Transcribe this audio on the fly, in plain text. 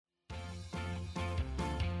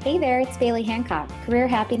Hey there, it's Bailey Hancock, career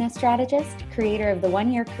happiness strategist, creator of the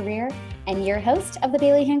One Year Career, and your host of The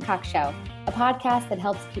Bailey Hancock Show, a podcast that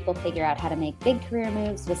helps people figure out how to make big career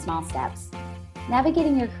moves with small steps.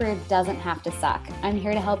 Navigating your career doesn't have to suck. I'm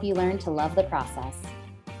here to help you learn to love the process.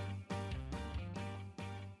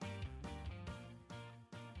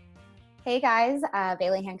 Hey guys,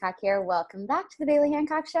 Bailey Hancock here. Welcome back to The Bailey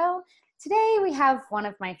Hancock Show. Today we have one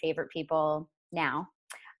of my favorite people now.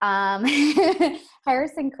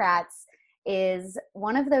 Harrison Kratz is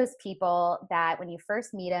one of those people that when you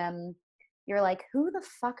first meet him, you're like, who the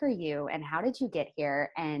fuck are you? And how did you get here?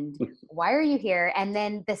 And why are you here? And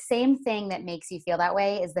then the same thing that makes you feel that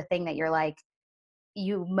way is the thing that you're like,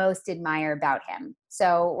 you most admire about him.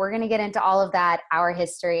 So we're going to get into all of that, our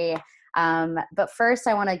history. But first,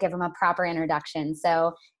 I want to give him a proper introduction.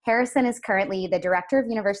 So Harrison is currently the Director of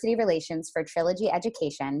University Relations for Trilogy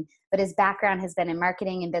Education, but his background has been in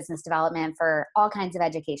marketing and business development for all kinds of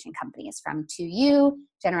education companies, from 2U,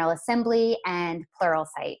 General Assembly, and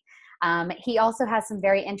Pluralsight. He also has some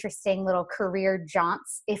very interesting little career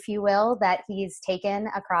jaunts, if you will, that he's taken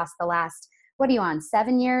across the last, what are you on,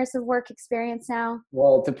 7 years of work experience now?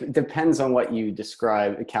 Well, it depends on what you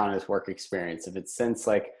count as work experience. If it's since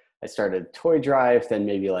I started Toy Drive, then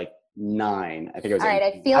maybe 9. I think it was. All right,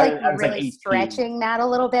 18. I feel like you're like really 18. stretching that a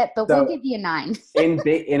little bit, but we'll give you 9.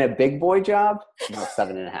 in a big boy job, about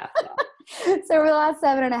 7.5 now. So over the last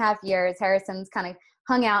 7.5 years, Harrison's kind of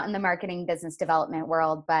hung out in the marketing business development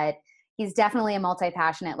world, but he's definitely a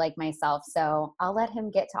multi-passionate like myself. So I'll let him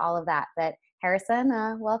get to all of that. But Harrison,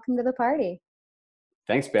 welcome to the party.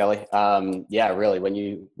 Thanks, Bailey. Yeah, really. When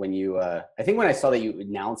you, I think when I saw that you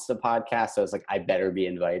announced the podcast, I was like, I better be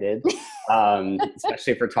invited,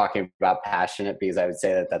 especially if we're talking about passionate, because I would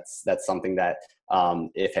say that that's something that,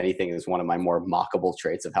 if anything, is one of my more mockable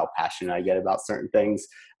traits of how passionate I get about certain things.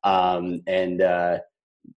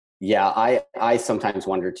 Yeah, I sometimes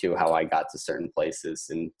wonder too how I got to certain places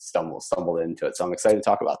and stumbled into it. So I'm excited to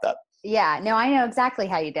talk about that. Yeah, no, I know exactly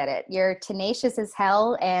how you did it. You're tenacious as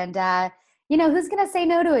hell, and who's going to say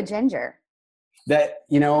no to a ginger? That,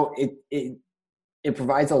 it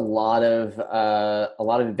provides a lot of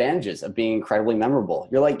advantages of being incredibly memorable.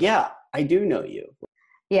 You're like, yeah, I do know you.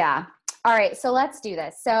 Yeah. All right. So let's do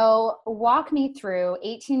this. So walk me through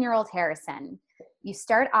 18-year-old Harrison. You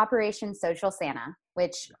start Operation Social Santa,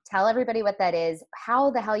 which tell everybody what that is,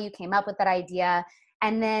 how the hell you came up with that idea,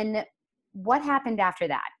 and then what happened after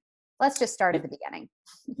that? Let's just start at the beginning.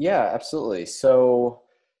 Yeah, absolutely. So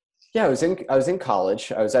yeah, I was in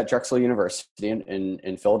college. I was at Drexel University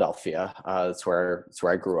in Philadelphia. That's where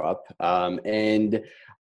I grew up. And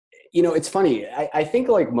it's funny. I think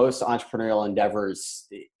like most entrepreneurial endeavors,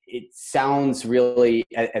 it sounds really,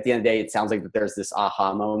 at the end of the day, it sounds like that there's this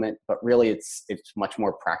aha moment, but really it's much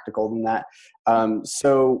more practical than that.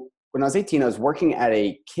 So when I was 18, I was working at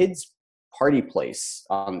a kids party place,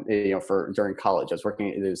 during college. I was working,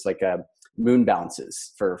 it was like a moon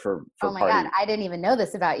bounces for oh my party. God, I didn't even know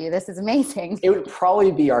this about you. This is amazing. It would probably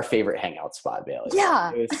be our favorite hangout spot, Bailey.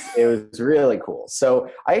 Yeah. It was really cool. So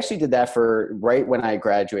I actually did that for right when I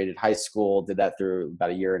graduated high school, did that through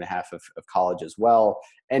about 1.5 years of college as well,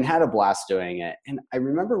 and had a blast doing it. And I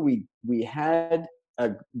remember we had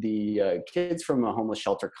the kids from a homeless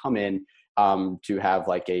shelter come in to have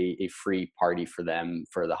like a free party for them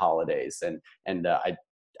for the holidays. And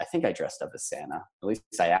I think I dressed up as Santa. At least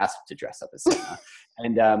I asked to dress up as Santa.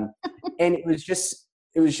 And it was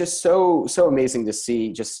just so amazing to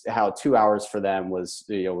see just how 2 hours for them was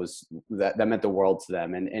that meant the world to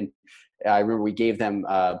them. And I remember we gave them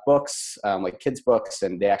books, like kids books,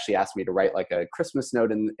 and they actually asked me to write like a Christmas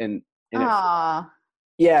note in it.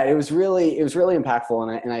 Yeah, it was really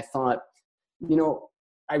impactful. And I thought,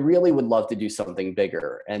 I really would love to do something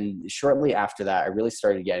bigger. And shortly after that, I really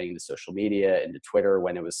started getting into social media, into Twitter,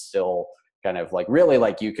 when it was still kind of like really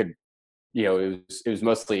like you could, it was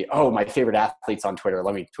mostly, oh, my favorite athlete's on Twitter,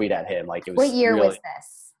 let me tweet at him. Like it was. What year was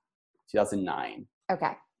this? 2009.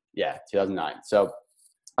 Okay. Yeah, 2009. So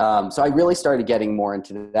I really started getting more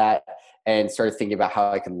into that and started thinking about how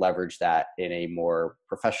I could leverage that in a more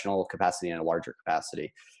professional capacity and a larger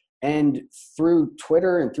capacity. And through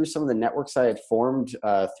Twitter and through some of the networks I had formed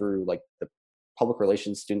through like the Public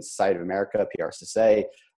Relations Student Society of America, PRSSA,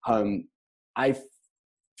 I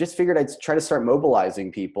just figured I'd try to start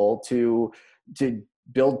mobilizing people to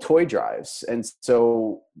build toy drives. And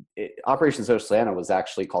so Operation Social Santa was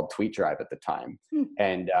actually called Tweet Drive at the time.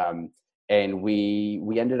 And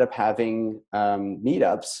we ended up having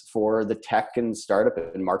meetups for the tech and startup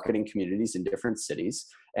and marketing communities in different cities.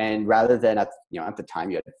 And rather than at the time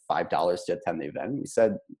you had $5 to attend the event, we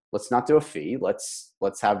said, let's not do a fee. Let's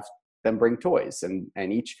have them bring toys,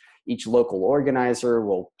 and each local organizer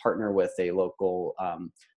will partner with a local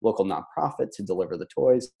nonprofit to deliver the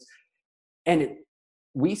toys. And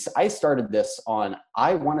I started this on,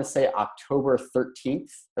 I want to say October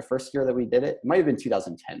 13th, the first year that we did it. It might have been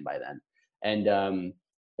 2010 by then. And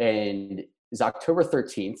it was October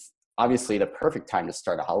 13th, obviously the perfect time to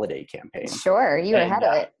start a holiday campaign. Sure. You were ahead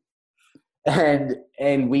of it.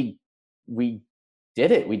 And we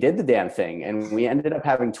did it. We did the damn thing. And we ended up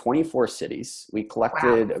having 24 cities. We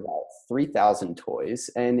collected about 3,000 toys.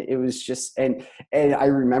 And it was just, and I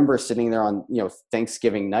remember sitting there on,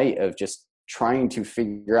 Thanksgiving night of just trying to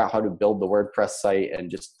figure out how to build the WordPress site and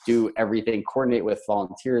just do everything, coordinate with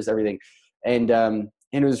volunteers, everything. And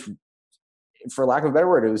it was, for lack of a better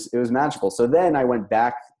word, it was magical. So then I went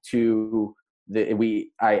back to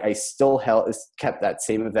I still kept that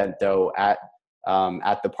same event though at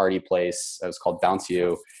the party place. It was called Bounce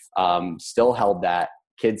You. Still held that.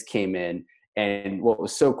 Kids came in, and what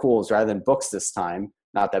was so cool is rather than books this time,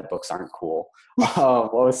 not that books aren't cool.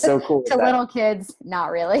 What was so cool to little kids,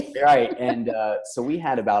 not really. Right. And so we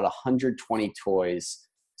had about 120 toys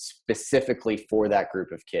specifically for that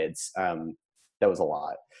group of kids. That was a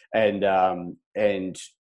lot. And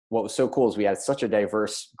what was so cool is we had such a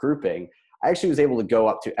diverse grouping. I actually was able to go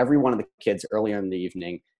up to every one of the kids earlier in the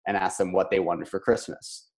evening and ask them what they wanted for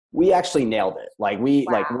Christmas. We actually nailed it. Like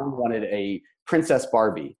one wanted a Princess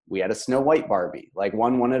Barbie. We had a Snow White Barbie. Like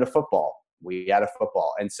one wanted a football. We had a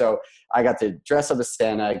football. And so I got to dress up as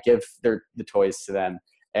Santa, give the toys to them.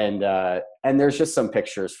 And there's just some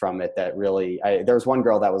pictures from it that really, there was one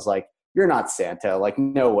girl that was like, "You're not Santa." Like,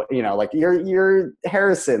 no, like you're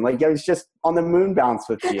Harrison. Like I was just on the moon bounce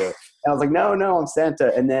with you. And I was like, no, I'm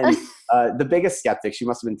Santa. And then the biggest skeptic, she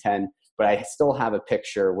must've been 10, but I still have a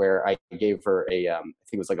picture where I gave her I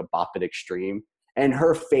think it was like a Bop It Extreme, and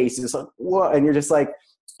her face is like, what? And you're just like,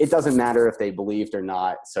 it doesn't matter if they believed or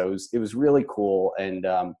not. So it was really cool. And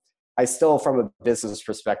I still, from a business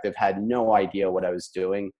perspective, had no idea what I was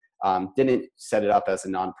doing. Didn't set it up as a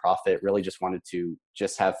nonprofit, really just wanted to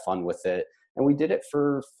just have fun with it. And we did it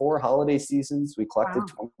for 4 holiday seasons. We collected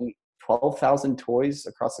 12,000 toys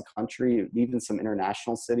across the country. Even some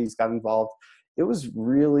international cities got involved. It was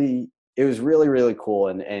really, really cool.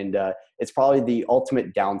 And it's probably the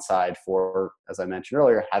ultimate downside for, as I mentioned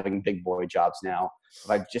earlier, having big boy jobs now.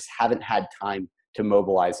 I just haven't had time to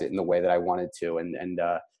mobilize it in the way that I wanted to. And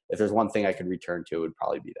if there's one thing I could return to, it would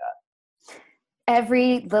probably be that.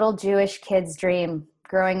 Every little Jewish kid's dream,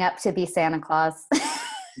 growing up to be Santa Claus.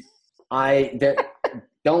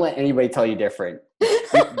 Don't let anybody tell you different.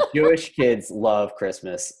 Jewish kids love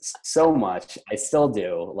Christmas so much. I still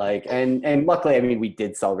do. Like, and luckily, I mean, we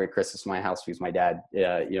did celebrate Christmas in my house because my dad,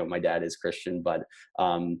 my dad is Christian, but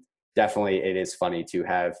definitely it is funny to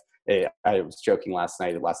have. I was joking last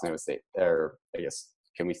night. Last night was or I guess,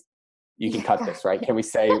 you can cut this, right? Can we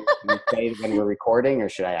say when we're recording, or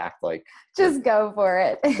should I act like? Just go for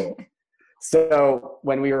it. So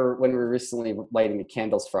when we were recently lighting the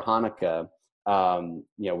candles for Hanukkah,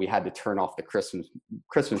 we had to turn off the Christmas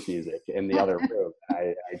music in the other room.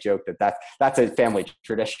 I joke that's a family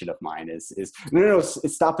tradition of mine. Is no,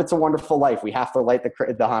 stop! It's a Wonderful Life. We have to light the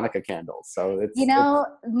Hanukkah candles. So it's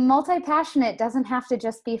multi-passionate doesn't have to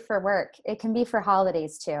just be for work. It can be for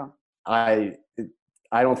holidays too.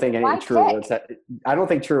 I don't think I don't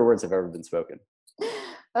think truer words have ever been spoken.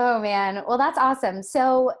 Oh man. Well, that's awesome.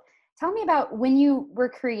 So tell me about when you were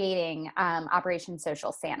creating Operation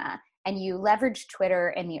Social Santa and you leveraged Twitter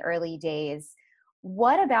in the early days.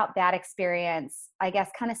 What about that experience, I guess,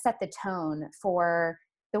 kind of set the tone for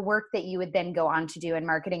the work that you would then go on to do in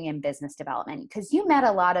marketing and business development? Because you met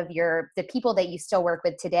a lot of the people that you still work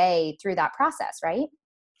with today through that process, right?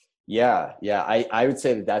 Yeah. I would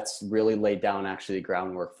say that's really laid down actually the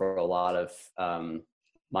groundwork for a lot of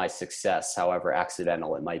my success, however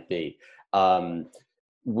accidental it might be.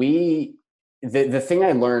 The thing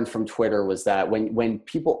I learned from Twitter was that when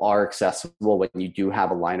people are accessible, when you do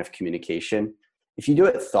have a line of communication, if you do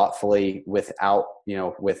it thoughtfully without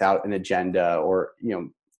an agenda, or,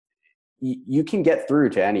 you can get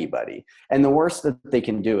through to anybody. And the worst that they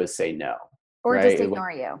can do is say no. Or right? just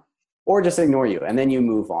ignore you. Or just ignore you. And then you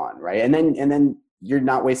move on. Right. And then you're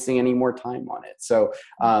not wasting any more time on it. So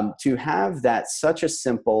to have that such a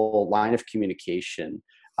simple line of communication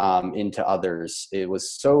into others, it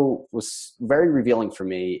was very revealing for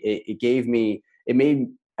me. It gave me a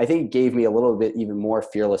little bit even more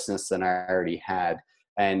fearlessness than I already had.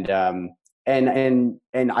 And I've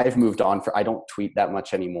moved on. I don't tweet that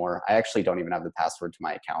much anymore. I actually don't even have the password to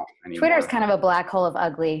my account anymore. Twitter's kind of a black hole of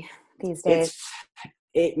ugly these days.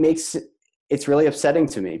 It's really upsetting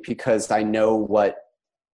to me because I know what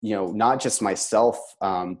not just myself,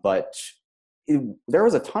 but there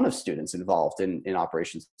was a ton of students involved in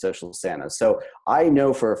Operation Social Santa. So I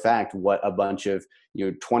know for a fact what a bunch of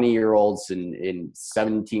 20-year-olds and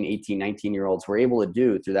 17, 18, 19-year-olds were able to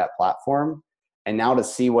do through that platform. And now to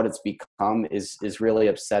see what it's become is really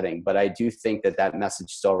upsetting. But I do think that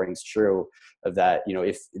message still rings true of that,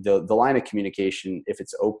 if the line of communication, if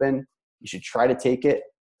it's open, you should try to take it.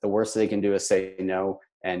 The worst they can do is say no.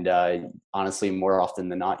 And honestly, more often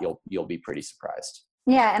than not, you'll be pretty surprised.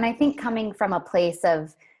 Yeah. And I think coming from a place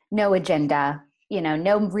of no agenda,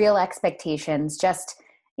 no real expectations, just,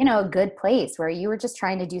 a good place where you were just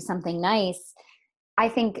trying to do something nice. I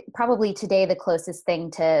think probably today the closest thing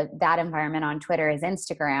to that environment on Twitter is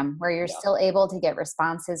Instagram, where you're still able to get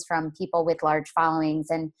responses from people with large followings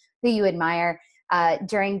and who you admire.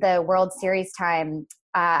 During the World Series time,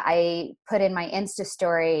 I put in my Insta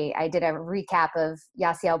story. I did a recap of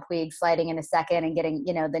Yasiel Puig sliding in a second and getting,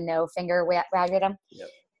 the no finger wag at him. Yep.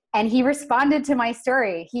 And he responded to my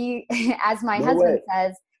story. He, as my husband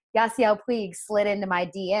says, Yasiel Puig slid into my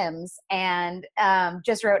DMs and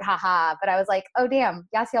just wrote, haha. But I was like, oh, damn,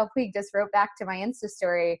 Yasiel Puig just wrote back to my Insta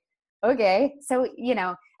story. Okay. So,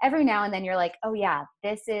 every now and then you're like, oh, yeah,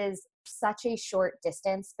 this is such a short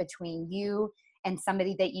distance between you and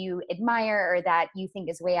somebody that you admire or that you think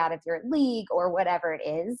is way out of your league or whatever it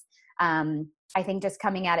is. I think just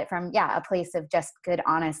coming at it from, a place of just good,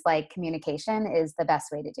 honest, communication is the best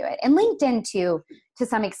way to do it. And LinkedIn too, to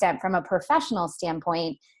some extent from a professional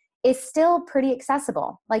standpoint, is still pretty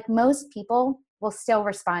accessible. Like most people will still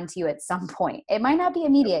respond to you at some point. It might not be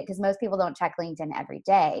immediate because most people don't check LinkedIn every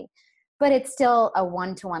day, but it's still a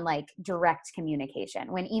one-to-one, direct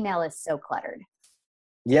communication when email is so cluttered.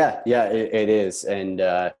 Yeah, it is. And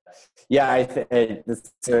that's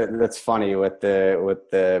funny with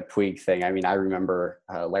the Puig thing. I mean, I remember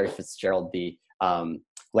Larry Fitzgerald,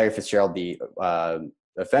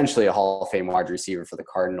 eventually a Hall of Fame wide receiver for the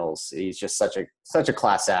Cardinals. He's just such a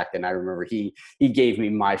class act. And I remember he gave me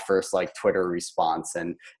my first Twitter response.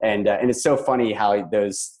 And it's so funny how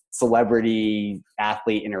those celebrity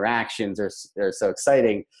athlete interactions are so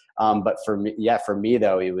exciting. But for me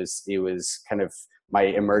though, it was kind of my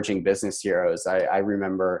emerging business heroes. I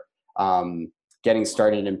remember getting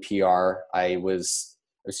started in PR. I was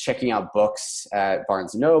checking out books at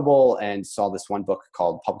Barnes & Noble and saw this one book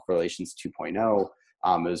called Public Relations 2.0.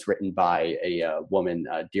 It was written by a woman,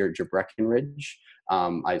 Deirdre Breckenridge.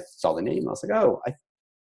 I saw the name. I was like, oh,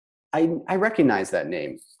 I recognize that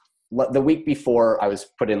name. The week before, I was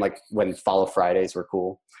put in when Follow Fridays were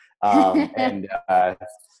cool. And I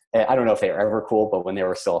don't know if they were ever cool, but when they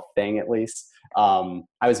were still a thing, at least,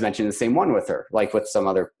 I was mentioning the same one with her, with some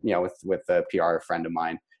other, with a PR friend of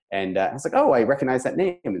mine. And I was like, oh, I recognize that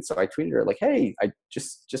name. And so I tweeted her hey, I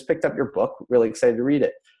just picked up your book. Really excited to read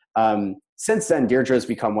it. Since then, Deirdre has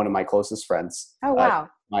become one of my closest friends. Oh, wow.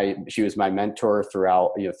 She was my mentor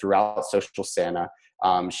throughout Social Santa.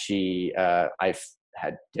 I've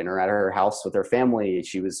had dinner at her house with her family.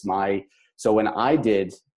 So when I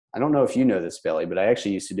don't know if you know this, Billy, but I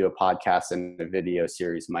actually used to do a podcast and a video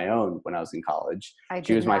series of my own when I was in college.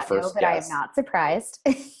 She was my first guest. I am not surprised.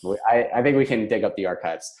 I think we can dig up the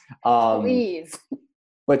archives. Please.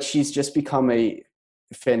 But she's just become a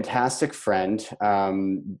fantastic friend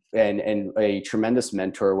and a tremendous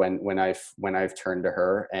mentor when I've turned to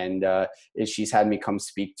her, and she's had me come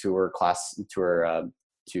speak to her class,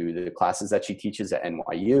 to the classes that she teaches at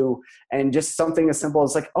NYU, and just something as simple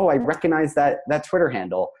as oh, I recognize that Twitter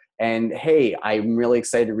handle, and hey, I'm really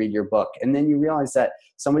excited to read your book. And then you realize that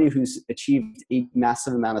somebody who's achieved a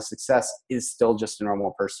massive amount of success is still just a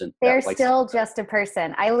normal person. They're still just a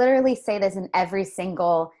person. I literally say this in every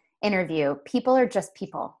single interview. People are just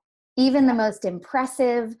people. Even the most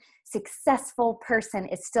impressive, successful person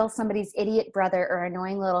is still somebody's idiot brother or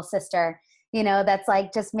annoying little sister, that's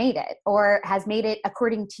just made it or has made it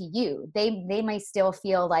according to you. They might still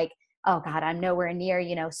feel oh God, I'm nowhere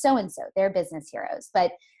near, so-and-so, they're business heroes.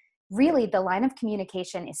 But really the line of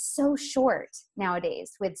communication is so short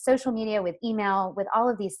nowadays with social media, with email, with all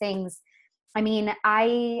of these things. I mean,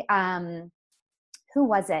 who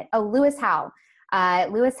was it? Oh, Lewis Howe.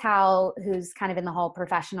 Lewis Howe, who's kind of in the whole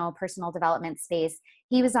professional personal development space.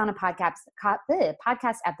 He was on a podcast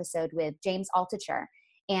episode with James Altucher.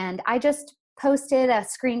 And I just posted a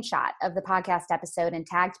screenshot of the podcast episode and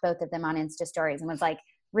tagged both of them on Insta stories and was like,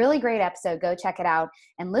 really great episode. Go check it out.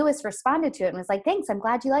 And Lewis responded to it and was like, thanks. I'm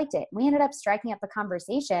glad you liked it. We ended up striking up a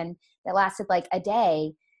conversation that lasted a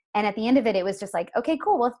day. And at the end of it, it was just okay,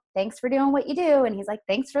 cool. Well, thanks for doing what you do. And he's like,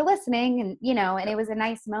 thanks for listening. And, and it was a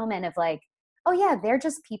nice moment of oh yeah, they're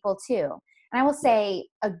just people too. And I will say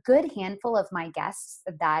a good handful of my guests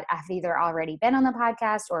that have either already been on the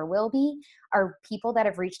podcast or will be are people that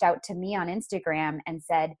have reached out to me on Instagram and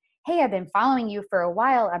said, hey, I've been following you for a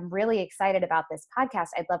while. I'm really excited about this podcast.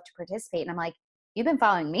 I'd love to participate. And I'm like, you've been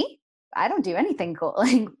following me? I don't do anything cool.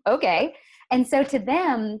 Like, okay. And so to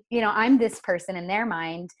them, I'm this person in their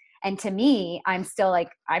mind. And to me, I'm still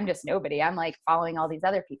like, I'm just nobody. I'm like following all these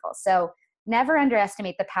other people. So never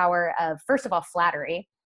underestimate the power of, first of all, flattery.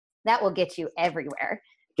 That will get you everywhere.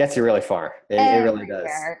 Gets you really far. It really does.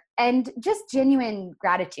 And just genuine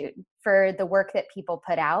gratitude for the work that people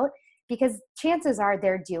put out, because chances are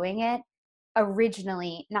they're doing it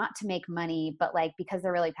originally not to make money, but like because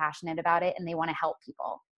they're really passionate about it and they want to help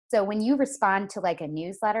people. So when you respond to like a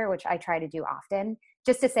newsletter, which I try to do often,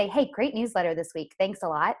 just to say, hey, great newsletter this week, thanks a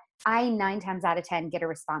lot, I 9 times out of 10 get a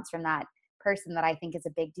response from that person that I think is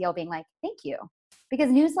a big deal, being like, thank you.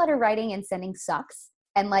 Because newsletter writing and sending sucks.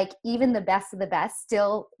 And like even the best of the best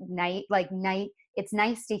still it's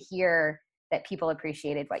nice to hear that people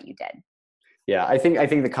appreciated what you did. Yeah, I think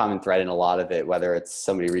the common thread in a lot of it, whether it's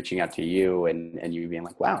somebody reaching out to you and you being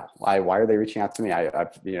like, wow, why are they reaching out to me?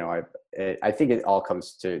 I think it all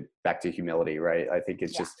comes back to humility, right? I think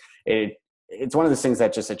it's just, it's one of those things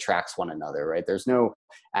that just attracts one another, right? There's no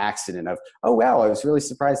accident of, oh, wow, I was really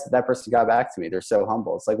surprised that person got back to me. They're so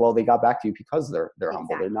humble. It's like, well, they got back to you because they're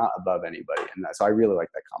humble. They're not above anybody. And so I really like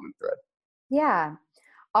that common thread. Yeah.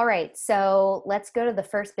 All right. So let's go to the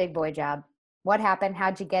first big boy job. What happened?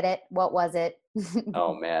 How'd you get it? What was it?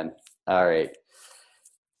 Oh, man. All right.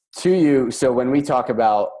 To you. So when we talk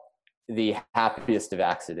about the happiest of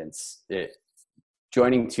accidents,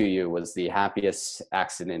 joining To You was the happiest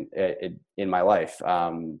accident in my life.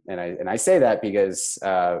 And I say that because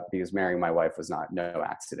marrying my wife was no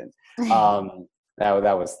accident. That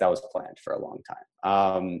was planned for a long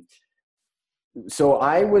time. So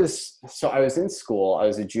I was in school. I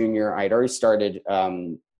was a junior. I'd already started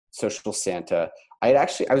Social Santa. I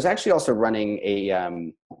was actually also running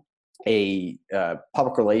a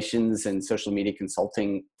public relations and social media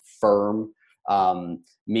consulting firm.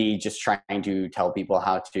 Me just trying to tell people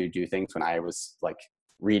how to do things when I was like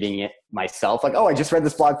reading it myself. Like, oh, I just read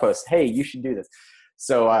this blog post. Hey, you should do this.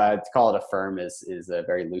 So to call it a firm is a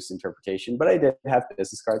very loose interpretation. But I did have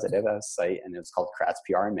business cards. I did have a site, and it was called Kratz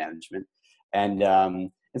PR and Management. And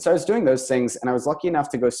so I was doing those things, and I was lucky enough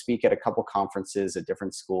to go speak at a couple conferences at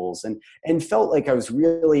different schools, and felt like I was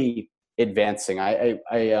really advancing.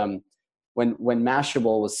 When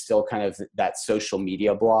Mashable was still kind of that social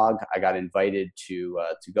media blog, I got invited to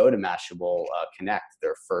go to Mashable Connect,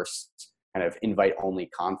 their first kind of invite-only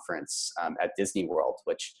conference at Disney World,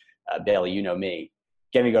 which, Bailey, you know me.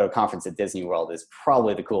 Getting to go to a conference at Disney World is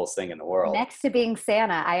probably the coolest thing in the world. Next to being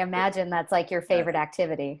Santa, I imagine that's like your favorite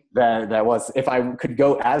activity. That was, if I could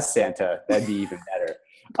go as Santa, that'd be even better.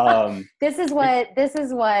 This is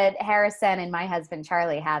what Harrison and my husband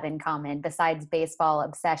Charlie have in common. Besides baseball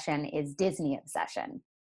obsession, is Disney obsession.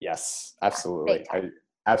 Yes, absolutely,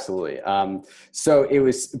 absolutely. So it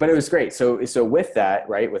was great. So with that,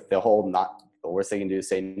 right, with the whole not the worst thing you can do is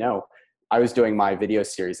say no. I was doing my video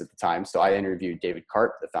series at the time. So I interviewed David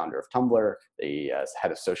Kratz, the founder of Tumblr, the head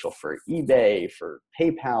of social for eBay, for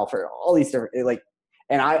PayPal, for all these different,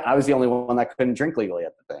 and I was the only one that couldn't drink legally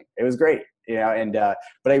at the thing. It was great, but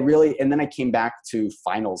and then I came back to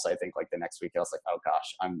finals, I think, like the next week. I was like, oh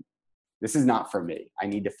gosh, this is not for me. I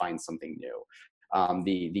need to find something new.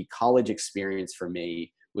 The college experience for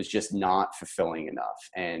me was just not fulfilling enough.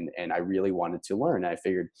 And I really wanted to learn. I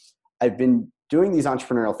figured I've been doing these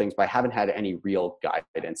entrepreneurial things, but I haven't had any real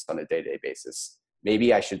guidance on a day-to-day basis.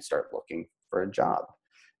 Maybe I should start looking for a job,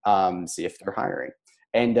 see if they're hiring.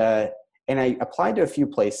 And I applied to a few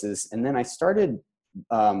places, and then I started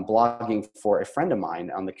blogging for a friend of mine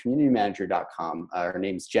on the communitymanager.com. Her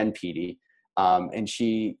name's Jen Peedy. And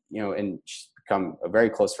she's become a very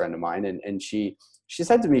close friend of mine. And she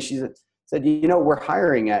said to me, she said, we're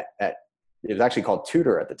hiring at it was actually called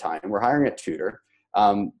Tutor at the time. We're hiring at Tutor.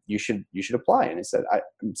 You should apply. And I said,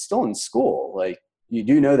 I'm still in school. Like, you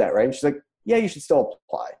do know that, right? And she's like, yeah, you should still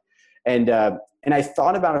apply. And I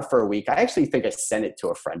thought about it for a week. I actually think I sent it to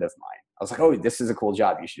a friend of mine. I was like, oh, this is a cool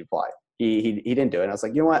job. You should apply. He didn't do it. And I was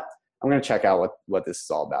like, you know what? I'm going to check out what this is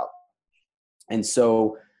all about. And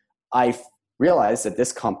so I realized that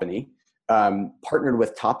this company partnered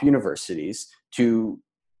with top universities to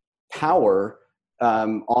power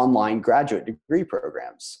online graduate degree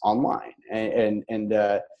programs online, and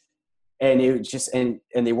it just and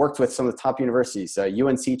they worked with some of the top universities,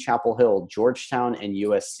 UNC Chapel Hill, Georgetown, and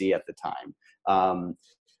USC at the time.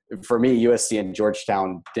 For me, USC and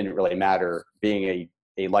Georgetown didn't really matter. Being a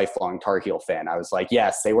a lifelong Tar Heel fan. I was like,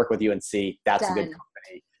 yes, they work with UNC. That's a good Done.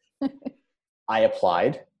 company. I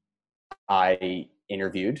applied, I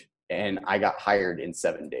interviewed, and I got hired in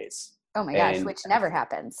 7 days. Oh my gosh, And which never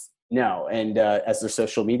happens. no, and as their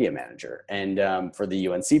social media manager, and for the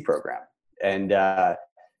UNC program, and I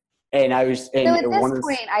was, So and at this one of the,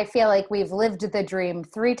 point, I feel like we've lived the dream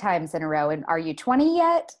 3 times in a row. And are you 20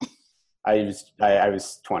 yet? I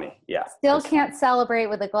was 20, yeah. Still can't celebrate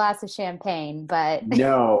with a glass of champagne, but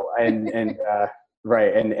No, and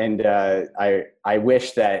right, and I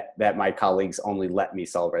wish that my colleagues only let me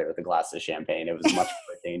celebrate with a glass of champagne. It was much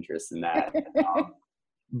more dangerous than that.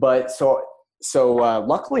 But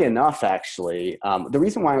luckily enough, actually, the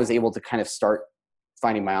reason why I was able to kind of start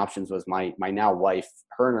finding my options was my now wife,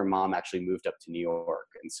 her and her mom actually moved up to New York,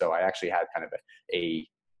 and so I actually had kind of a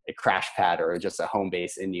crash pad or just a home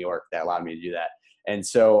base in New York that allowed me to do that. And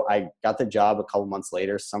so I got the job a couple months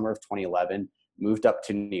later, summer of 2011, moved up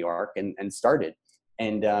to New York and started,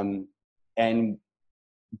 and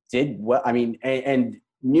did what, I mean, and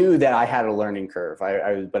knew that I had a learning curve.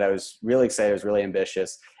 But I was really excited. I was really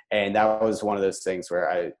ambitious. And that was one of those things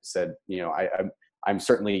where I said, I'm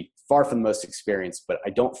certainly far from the most experienced, but I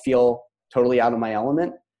don't feel totally out of my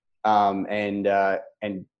element. And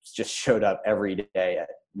just showed up every day at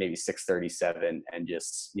maybe 6:37 and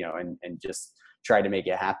just, and just tried to make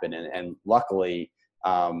it happen. And luckily,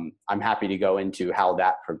 I'm happy to go into how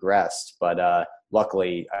that progressed, but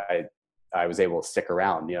luckily I was able to stick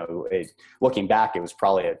around. Looking back, it was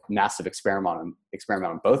probably a massive experiment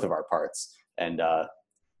on both of our parts. And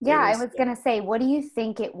yeah, I was going to say, what do you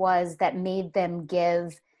think it was that made them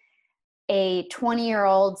give a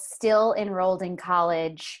 20-year-old still enrolled in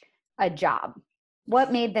college a job?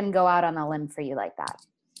 What made them go out on a limb for you like that?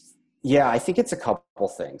 Yeah, I think it's a couple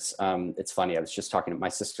things. It's funny. I was just talking to my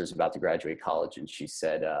sister's about to graduate college, and she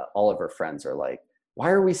said all of her friends are like, "Why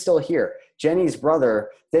are we still here?" Jenny's brother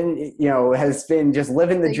then, has been just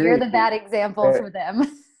living the So dream. you're the bad example for them.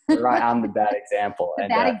 Right, I'm the bad example. The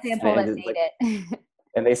bad example that made it.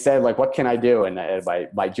 And they said, like, "What can I do?" And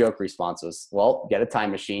my joke response was, "Well, get a time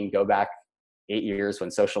machine, go back 8 years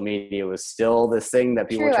when social media was still this thing that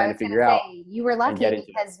people were trying to figure out." You were lucky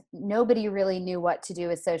because nobody really knew what to do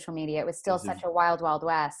with social media. It was still such a wild, wild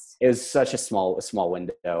west. It was such a small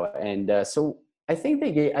window. And so I think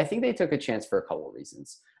they took a chance for a couple of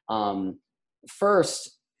reasons.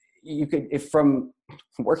 First, you could, if from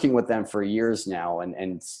working with them for years now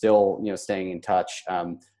and still, staying in touch,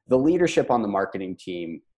 the leadership on the marketing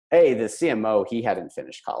team, the CMO, he hadn't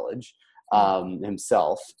finished college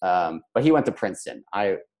himself, but he went to Princeton.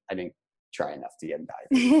 I didn't try enough to get into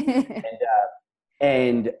Ivy.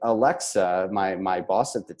 And Alexa, my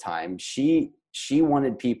boss at the time, she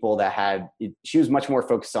wanted people that she was much more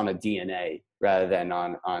focused on a DNA rather than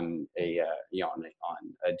on a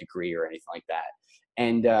degree or anything like that.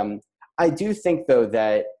 And I do think, though,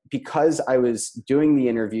 that because I was doing the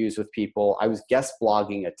interviews with people, I was guest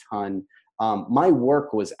blogging a ton. My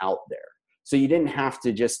work was out there. So you didn't have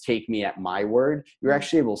to just take me at my word. You were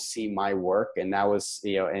actually able to see my work. And that was,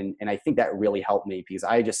 and I think that really helped me because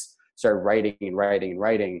I just started writing and writing and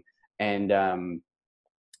writing. And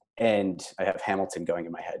I have Hamilton going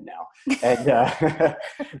in my head now. And,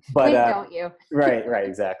 but, please don't you? Right,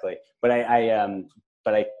 exactly. But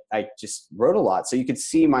I just wrote a lot. So you could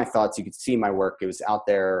see my thoughts, you could see my work. It was out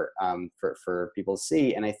there for people to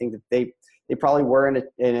see. And I think that they probably were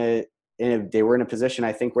they were in a position,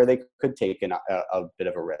 I think, where they could take a bit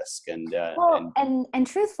of a risk. And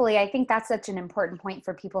truthfully, I think that's such an important point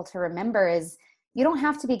for people to remember is you don't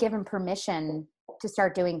have to be given permission to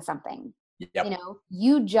start doing something. Yep.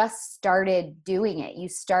 You just started doing it. You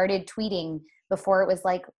started tweeting before it was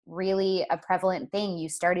like really a prevalent thing. You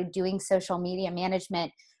started doing social media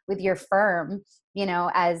management with your firm,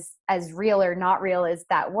 as real or not real as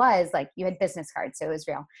that was. Like, you had business cards, so it was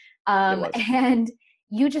real. It was. And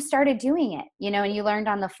you just started doing it, and you learned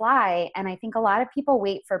on the fly. And I think a lot of people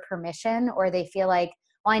wait for permission, or they feel like,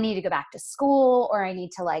 well, I need to go back to school, or I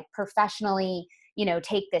need to like professionally,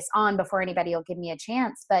 take this on before anybody will give me a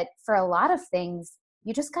chance. But for a lot of things,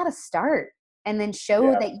 you just got to start and then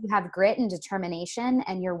show that you have grit and determination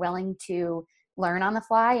and you're willing to learn on the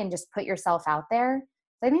fly and just put yourself out there.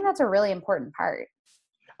 So I think that's a really important part.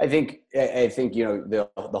 I think the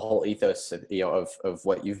whole ethos of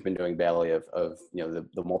what you've been doing, Bailey, of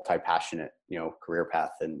the multi-passionate career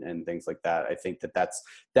path and things like that. I think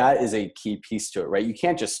that is a key piece to it, right? You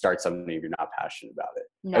can't just start something if you're not passionate about it.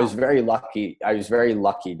 No. I was very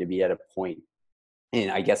lucky to be at a point in,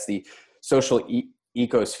 I guess, the social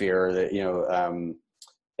ecosphere that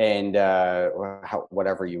and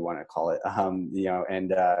whatever you want to call it,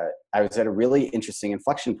 and I was at a really interesting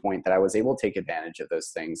inflection point that I was able to take advantage of those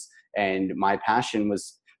things, and my passion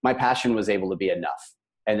was able to be enough,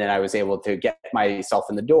 and then I was able to get myself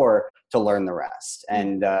in the door to learn the rest,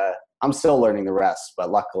 and I'm still learning the rest, but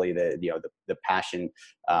luckily the passion,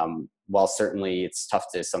 while certainly it's tough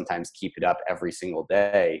to sometimes keep it up every single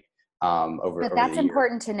day, But that's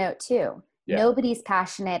important to note too. Yeah. Nobody's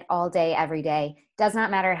passionate all day, every day. Does not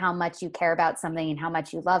matter how much you care about something and how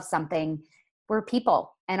much you love something. We're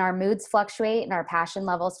people, and our moods fluctuate and our passion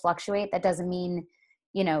levels fluctuate. That doesn't mean,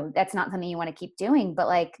 that's not something you want to keep doing, but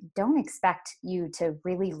like, don't expect you to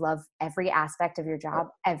really love every aspect of your job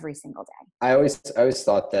every single day. I always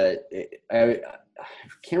thought that I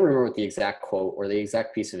can't remember what the exact quote or the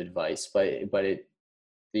exact piece of advice, but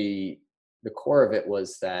the core of it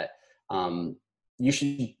was that, you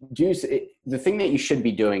should do the thing that you should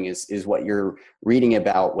be doing is what you're reading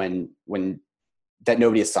about when that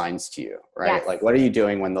nobody assigns to you, right? Yes. Like, what are you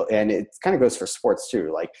doing and it kind of goes for sports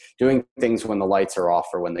too, like doing things when the lights are off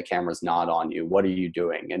or when the camera's not on you. What are you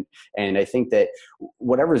doing? And I think that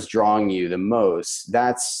whatever's drawing you the most,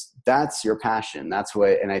 that's your passion. That's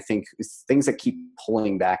what, and I think things that keep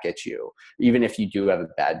pulling back at you, even if you do have a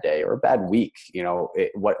bad day or a bad week,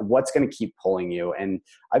 what's going to keep pulling you. And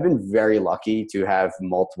I've been very lucky to have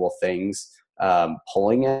multiple things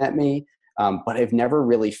pulling at me, but I've never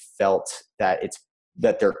really felt that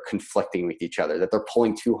they're conflicting with each other, that they're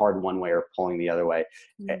pulling too hard one way or pulling the other way.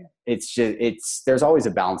 There's always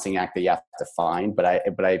a balancing act that you have to find, but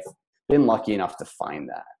I've been lucky enough to find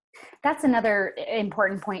that. That's another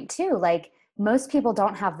important point too. Like, most people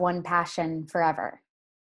don't have one passion forever.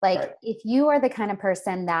 Like, right. If you are the kind of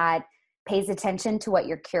person that pays attention to what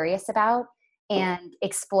you're curious about and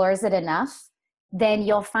explores it enough, then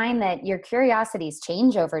you'll find that your curiosities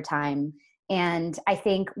change over time. And I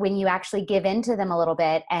think when you actually give into them a little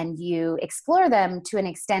bit and you explore them to an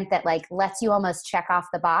extent that like lets you almost check off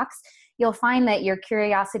the box, you'll find that your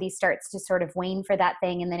curiosity starts to sort of wane for that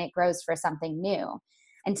thing, and then it grows for something new.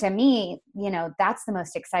 And to me, that's the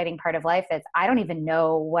most exciting part of life, is I don't even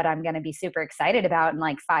know what I'm going to be super excited about in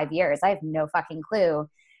like 5 years. I have no fucking clue.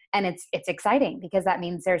 And it's exciting because that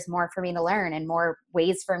means there's more for me to learn and more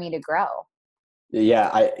ways for me to grow.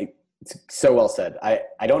 Yeah, it's so well said.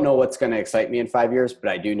 I don't know what's going to excite me in 5 years,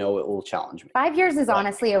 but I do know it will challenge me. 5 years is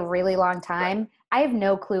honestly a really long time. Right. I have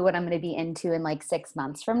no clue what I'm going to be into in like 6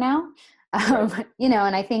 months from now. Right.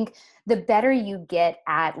 And I think the better you get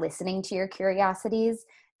at listening to your curiosities,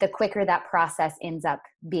 the quicker that process ends up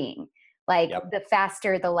being. Like, the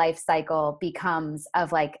faster the life cycle becomes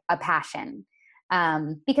of like a passion.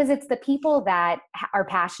 Because it's the people that are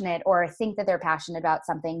passionate or think that they're passionate about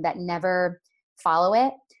something that never follow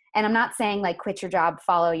it. And I'm not saying like quit your job,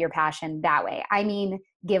 follow your passion that way. I mean,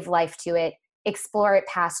 give life to it, explore it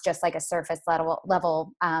past just like a surface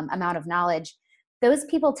level amount of knowledge. Those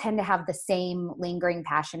people tend to have the same lingering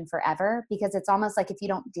passion forever, because it's almost like if you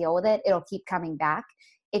don't deal with it, it'll keep coming back.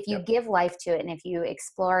 If you give life to it and if you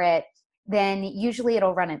explore it, then usually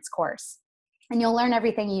it'll run its course and you'll learn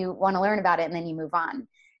everything you want to learn about it, and then you move on. And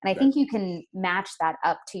I think you can match that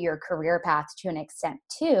up to your career path to an extent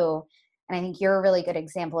too. And I think you're a really good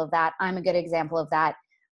example of that. I'm a good example of that.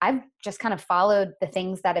 I've just kind of followed the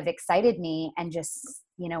things that have excited me and just,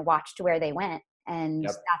 watched where they went. And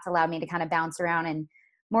that's allowed me to kind of bounce around in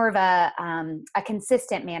more of a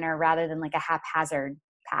consistent manner rather than like a haphazard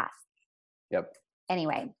path. Yep.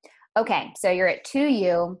 Anyway. Okay. So you're at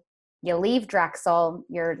 2U, you leave Drexel,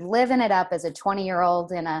 you're living it up as a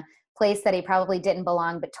 20-year-old in a place that he probably didn't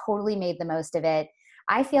belong, but totally made the most of it.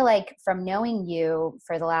 I feel like from knowing you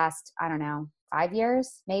for the last, 5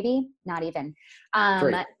 years, maybe not even.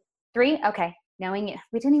 3. Okay. Knowing you,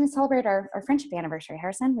 we didn't even celebrate our friendship anniversary,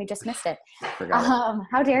 Harrison. We just missed it.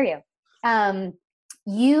 How dare you?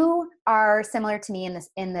 You are similar to me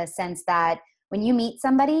in the sense that when you meet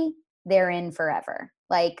somebody, they're in forever.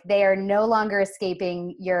 Like, they are no longer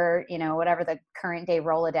escaping your, whatever the current day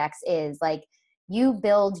Rolodex is. Like, you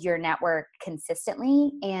build your network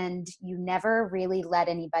consistently and you never really let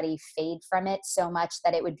anybody fade from it so much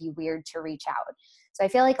that it would be weird to reach out. So I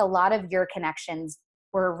feel like a lot of your connections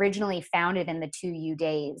were originally founded in the 2U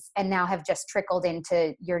days and now have just trickled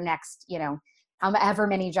into your next, however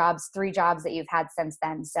many jobs, 3 jobs that you've had since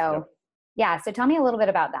then. So so tell me a little bit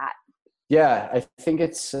about that. Yeah, I think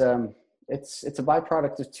it's a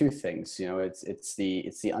byproduct of 2 things. It's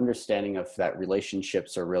the understanding of that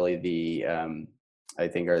relationships are really the I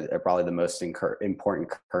think are probably the most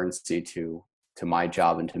important currency to my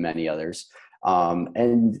job and to many others.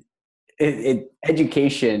 And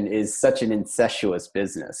education is such an incestuous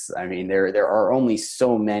business. I mean, there are only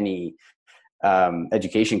so many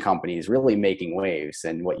education companies really making waves,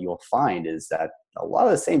 and what you'll find is that a lot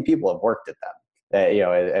of the same people have worked at them. That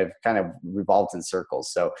have kind of revolved in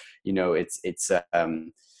circles. So it's a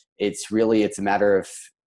matter of,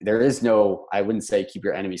 there is no, I wouldn't say keep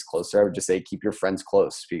your enemies closer. I would just say keep your friends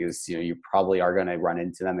close, because you probably are going to run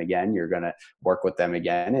into them again. You're going to work with them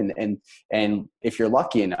again, and if you're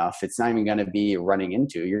lucky enough, it's not even going to be running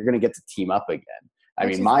into. You're going to get to team up again.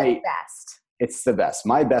 Which is the best. It's the best.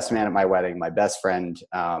 My best man at my wedding, my best friend.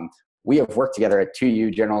 We have worked together at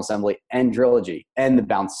 2U, General Assembly, and Trilogy, and the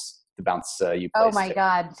bounce you Oh placed my too.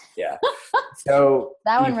 God. Yeah. So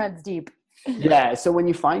that one runs deep. Yeah. So when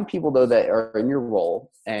you find people though that are in your role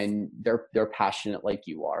and they're passionate like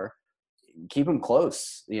you are, keep them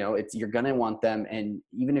close. You're gonna want them, and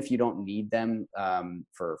even if you don't need them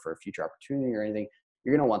for a future opportunity or anything,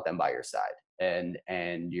 you're gonna want them by your side, and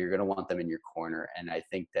you're gonna want them in your corner. And I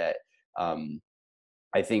think that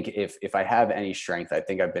I think if I have any strength, I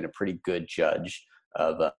think I've been a pretty good judge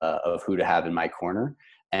of who to have in my corner.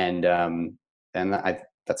 And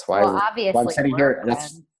that's why, Well, obviously I'm sitting here.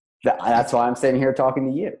 That's why I'm sitting here talking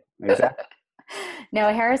to you. Exactly.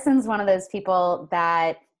 No, Harrison's one of those people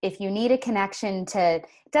that if you need a connection to, it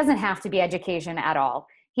doesn't have to be education at all.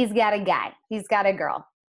 He's got a guy, he's got a girl,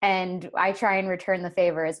 and I try and return the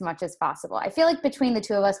favor as much as possible. I feel like between the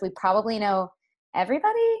two of us, we probably know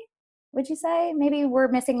everybody. Would you say maybe we're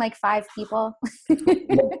missing like 5 people?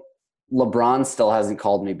 LeBron still hasn't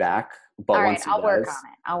called me back, but all right, once he I'll does, work on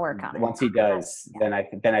it. I'll work on it. Once he does, then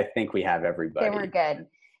I think we have everybody. Then we're good.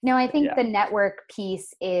 No, I think the network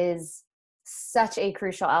piece is such a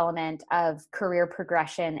crucial element of career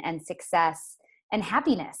progression and success and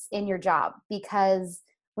happiness in your job, because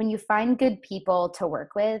when you find good people to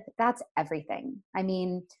work with, that's everything. I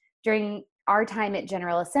mean, during our time at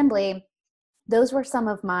General Assembly, those were some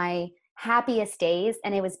of my happiest days,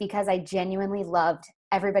 and it was because I genuinely loved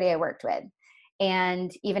everybody I worked with,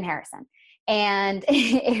 and even Harrison. And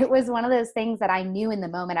it was one of those things that I knew in the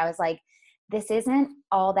moment. I was like, this isn't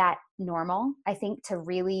all that normal, I think, to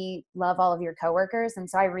really love all of your coworkers. And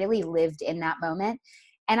so I really lived in that moment.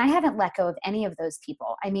 And I haven't let go of any of those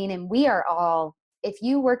people. I mean, and we are all, if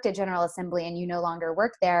you worked at General Assembly and you no longer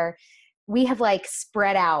work there, we have like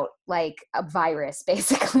spread out like a virus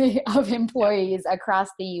basically of employees across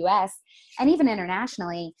the US and even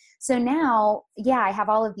internationally. So now, I have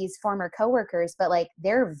all of these former coworkers, but like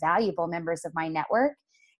they're valuable members of my network.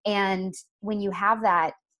 And when you have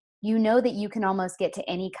that, you know that you can almost get to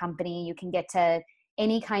any company, you can get to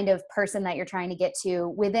any kind of person that you're trying to get to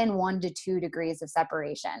within 1 to 2 degrees of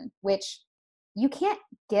separation, which you can't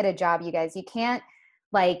get a job, you guys. You can't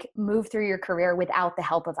like move through your career without the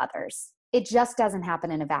help of others. It just doesn't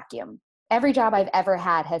happen in a vacuum. Every job I've ever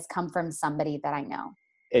had has come from somebody that I know.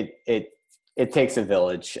 It takes a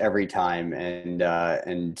village every time.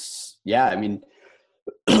 And yeah, I mean,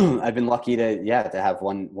 I've been lucky to have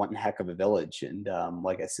one heck of a village. And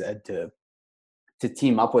like I said, to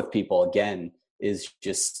team up with people again is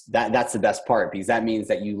just that's the best part, because that means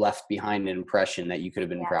that you left behind an impression that you could have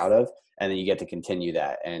been proud of, and then you get to continue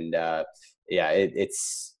that. And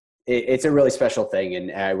it's a really special thing.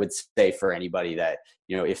 And I would say for anybody that,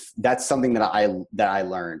 if that's something that I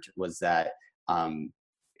learned, was that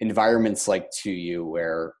environments like 2U,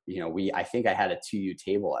 where, I think I had a 2U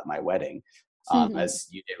table at my wedding, as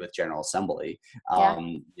you did with General Assembly.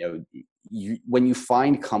 When you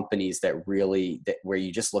find companies that where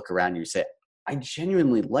you just look around and you say, I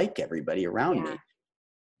genuinely like everybody around me.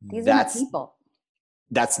 These are the people.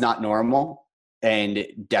 That's not normal, and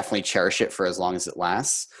definitely cherish it for as long as it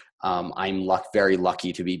lasts. I'm very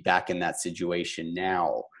lucky to be back in that situation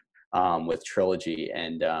now with Trilogy,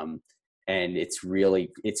 and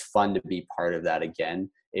it's fun to be part of that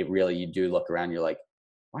again. You do look around, you're like,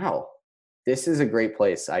 wow, this is a great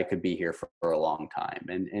place. I could be here for a long time.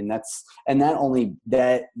 And that only,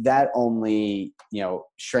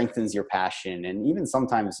 strengthens your passion, and even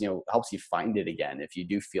sometimes, helps you find it again. If you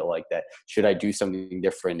do feel like that, should I do something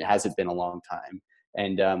different? Has it been a long time?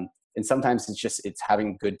 And sometimes it's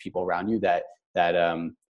having good people around you that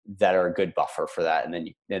are a good buffer for that.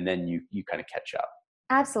 And then you kind of catch up.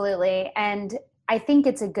 Absolutely. And I think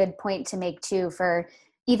it's a good point to make too, for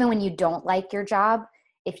even when you don't like your job,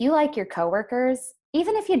 if you like your coworkers,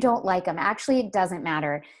 even if you don't like them, actually, it doesn't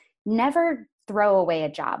matter. Never throw away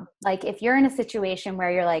a job. Like if you're in a situation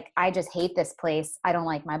where you're like, I just hate this place, I don't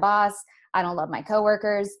like my boss, I don't love my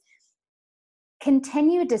coworkers,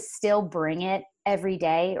 continue to still bring it every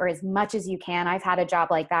day, or as much as you can. I've had a job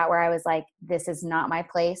like that where I was like, this is not my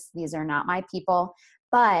place, these are not my people,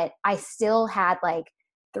 but I still had like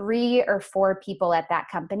 3 or 4 people at that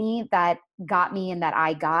company that got me and that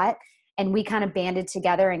I got. And we kind of banded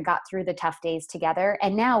together and got through the tough days together.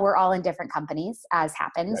 And now we're all in different companies, as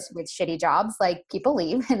happens with shitty jobs. Like people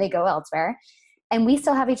leave and they go elsewhere. And we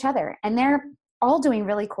still have each other. And they're all doing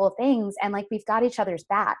really cool things. And like we've got each other's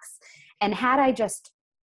backs. And had I just,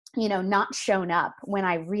 not shown up when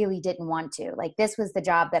I really didn't want to, like this was the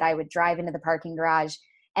job that I would drive into the parking garage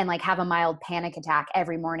and like have a mild panic attack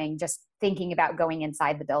every morning just thinking about going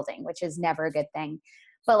inside the building, which is never a good thing.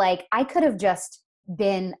 But like I could have just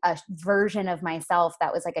been a version of myself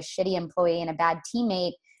that was like a shitty employee and a bad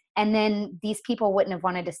teammate. And then these people wouldn't have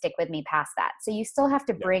wanted to stick with me past that. So you still have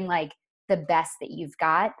to bring like the best that you've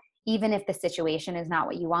got, even if the situation is not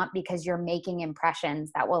what you want, because you're making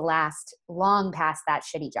impressions that will last long past that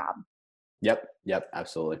shitty job. Yep,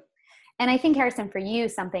 absolutely. And I think, Harrison, for you,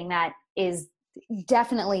 something that is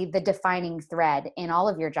definitely the defining thread in all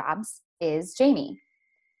of your jobs is Jamie.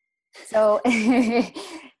 So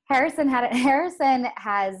Harrison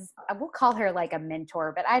has, we'll call her like a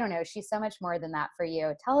mentor, but I don't know. She's so much more than that for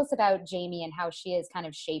you. Tell us about Jamie and how she has kind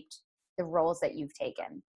of shaped the roles that you've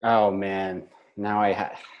taken. Oh man. Now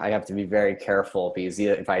I have to be very careful because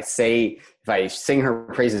if I sing her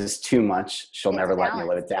praises too much, she'll never let me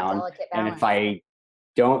live it down. And if I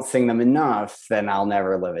don't sing them enough, then I'll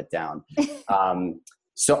never live it down.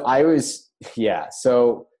 So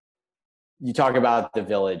you talk about the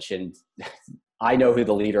village, and I know who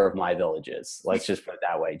the leader of my village is. Let's just put it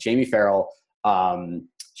that way. Jamie Farrell.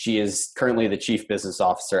 She is currently the chief business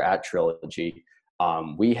officer at Trilogy.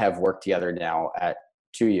 We have worked together now at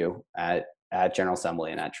 2U, at General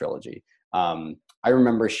Assembly and at Trilogy. I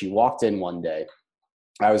remember she walked in one day.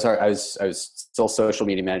 I was still social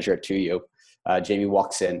media manager at 2U. Jamie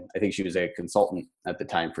walks in. I think she was a consultant at the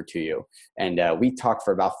time for 2U. And we talked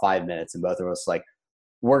for about 5 minutes, and both of us like,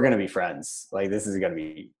 we're going to be friends. Like, this is going to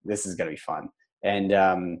be fun. And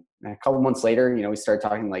a couple months later, we started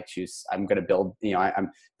talking like I'm going to build,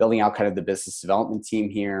 I'm building out kind of the business development team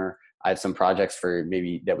here. I have some projects for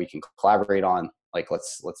maybe that we can collaborate on. Like,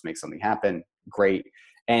 let's make something happen. Great.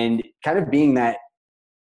 And kind of being that,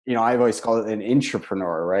 I've always called it an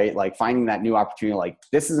entrepreneur, right? Like finding that new opportunity, like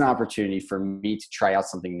this is an opportunity for me to try out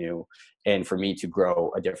something new and for me to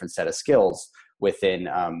grow a different set of skills within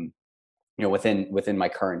my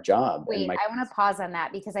current job. Wait, I want to pause on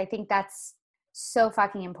that because I think that's so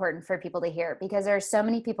fucking important for people to hear, because there are so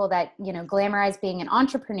many people that, glamorize being an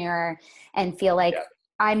entrepreneur and feel like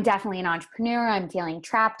I'm definitely an entrepreneur. I'm feeling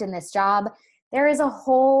trapped in this job. There is a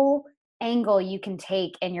whole angle you can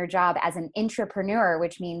take in your job as an intrapreneur,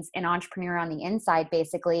 which means an entrepreneur on the inside,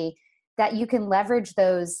 basically, that you can leverage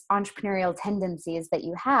those entrepreneurial tendencies that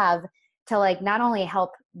you have to like not only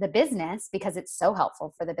help the business because it's so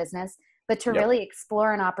helpful for the business, but to really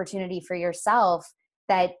explore an opportunity for yourself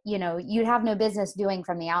that, you'd have no business doing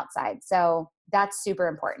from the outside. So that's super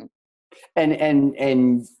important.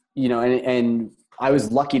 And I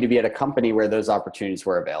was lucky to be at a company where those opportunities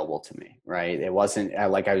were available to me, right? It wasn't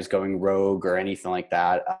like I was going rogue or anything like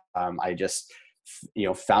that. I just,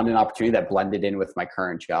 found an opportunity that blended in with my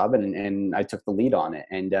current job, and I took the lead on it.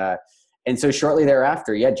 And so shortly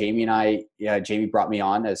thereafter, Jamie brought me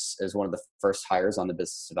on as one of the first hires on the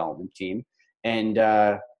business development team.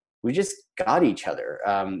 And we just got each other.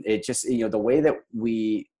 It just, the way that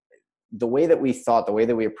we thought, the way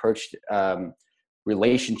that we approached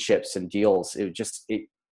relationships and deals, it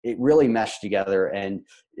really meshed together. And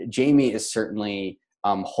Jamie is certainly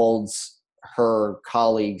holds her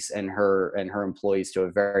colleagues and her employees to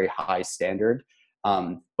a very high standard.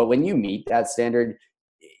 But when you meet that standard,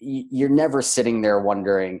 you're never sitting there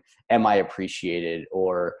wondering, am I appreciated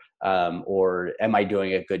or am I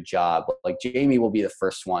doing a good job? Like Jamie will be the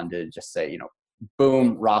first one to just say,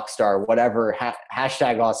 boom, rock star, whatever,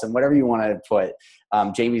 hashtag awesome, whatever you want to put.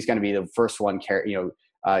 Jamie's going to be the first one, is going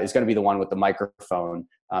to be the one with the microphone.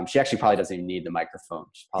 She actually probably doesn't even need the microphone.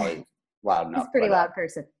 She's probably loud enough. She's a pretty loud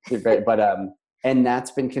person. And that's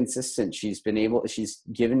been consistent. She's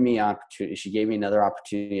given me opportunity. She gave me another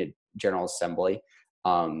opportunity at General Assembly.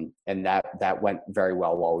 And that went very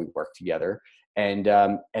well while we worked together. And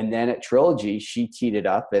then at Trilogy, she teed it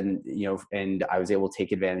up, and I was able to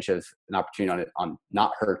take advantage of an opportunity on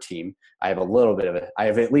not her team. I have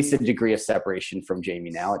at least a degree of separation from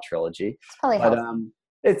Jamie now at Trilogy. But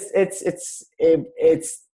it's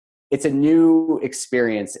a new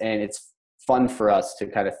experience, and it's fun for us to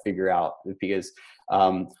kind of figure out, because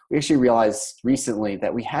we actually realized recently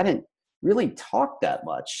that we hadn't really talked that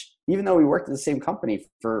much, even though we worked at the same company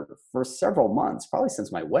for several months, probably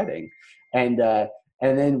since my wedding.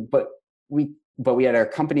 But we but we had our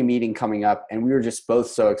company meeting coming up, and we were just both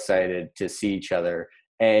so excited to see each other.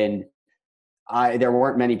 And there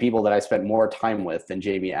weren't many people that I spent more time with than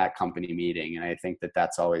Jamie at company meeting. And I think that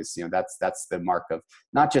that's always, that's the mark of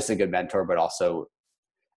not just a good mentor, but also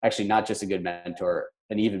actually not just a good mentor,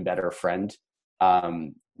 an even better friend.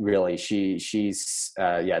 Really, she's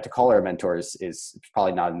to call her a mentor is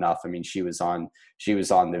probably not enough. I mean, she was on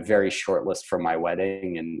the very short list for my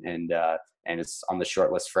wedding, and it's on the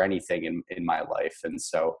short list for anything in my life. And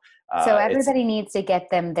so everybody needs to get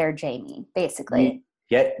them their Jamie, basically.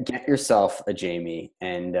 Get yourself a Jamie,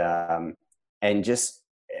 and just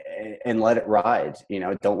let it ride.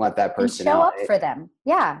 Don't let that person show out. up for them.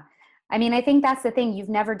 Yeah. I mean, I think that's the thing. You've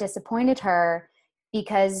never disappointed her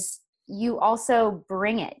because you also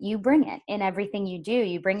bring it. You bring it in everything you do.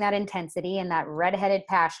 You bring that intensity and that redheaded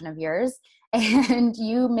passion of yours, and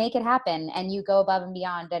you make it happen, and you go above and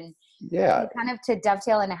beyond. And kind of to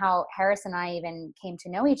dovetail into how Harris and I even came to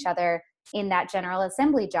know each other in that General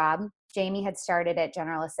Assembly job. Jamie had started at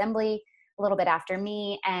General Assembly a little bit after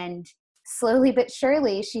me, and slowly but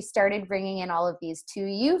surely she started bringing in all of these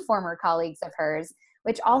 2U former colleagues of hers,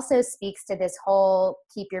 which also speaks to this whole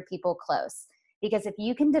keep your people close. Because if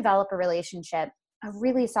you can develop a relationship, a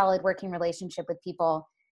really solid working relationship with people,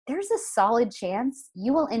 there's a solid chance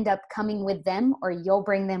you will end up coming with them, or you'll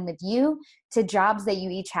bring them with you to jobs that you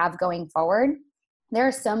each have going forward. There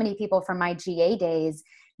are so many people from my GA days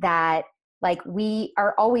that we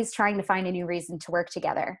are always trying to find a new reason to work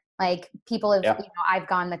together. Like people have, I've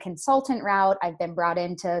gone the consultant route. I've been brought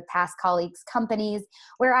into past colleagues' companies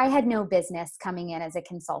where I had no business coming in as a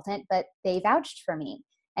consultant, but they vouched for me.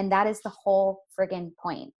 And that is the whole friggin'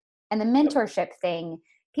 point. And the mentorship thing,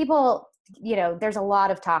 people, there's a lot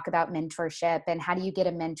of talk about mentorship and how do you get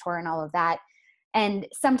a mentor and all of that. And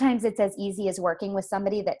sometimes it's as easy as working with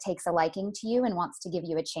somebody that takes a liking to you and wants to give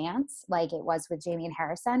you a chance, like it was with Jamie and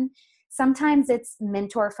Harrison. Sometimes it's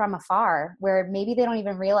mentor from afar, where maybe they don't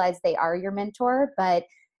even realize they are your mentor, but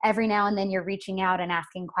every now and then you're reaching out and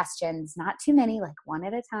asking questions, not too many, like one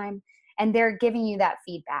at a time, and they're giving you that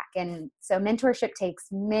feedback. And so mentorship takes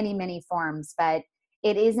many, many forms, but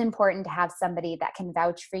it is important to have somebody that can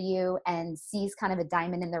vouch for you and sees kind of a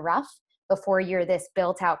diamond in the rough before you're this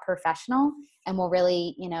built out professional, and will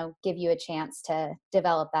really, give you a chance to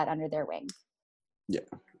develop that under their wing.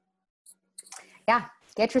 Yeah.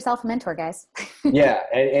 Get yourself a mentor, guys.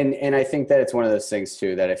 And I think that it's one of those things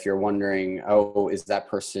too, that if you're wondering, oh, is that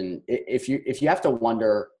person, if you have to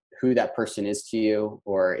wonder who that person is to you,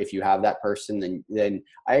 or if you have that person, then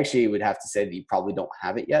I actually would have to say that you probably don't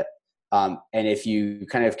have it yet. And if you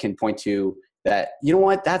kind of can point to that, you know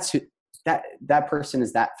what, that's who, that person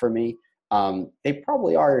is that for me. They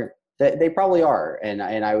probably are. They probably are. And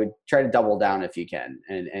I would try to double down if you can,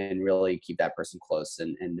 and really keep that person close.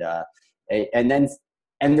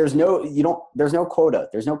 And there's no quota,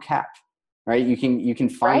 there's no cap, right? You can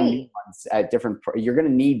find new ones at different, you're going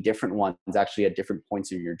to need different ones actually at different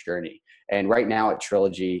points of your journey. And right now at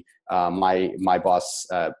Trilogy, my boss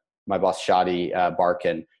Shadi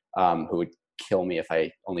Barkin, who would kill me if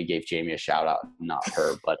I only gave Jamie a shout out, not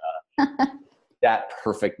her, but that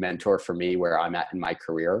perfect mentor for me where I'm at in my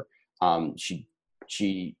career.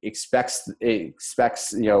 She expects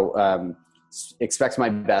my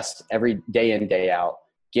best every day in, day out.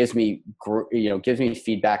 Gives me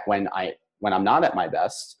feedback when I'm not at my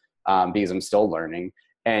best, because I'm still learning.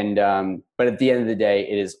 And but at the end of the day,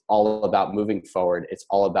 it is all about moving forward. It's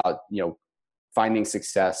all about finding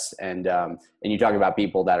success. And you talk about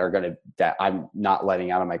people that I'm not letting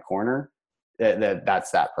out of my corner.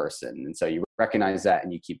 That's that person. And so you recognize that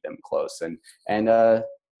and you keep them close. And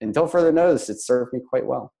until further notice, it served me quite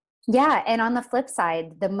well. Yeah, and on the flip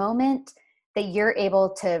side, the moment that you're able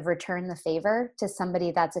to return the favor to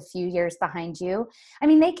somebody that's a few years behind you. I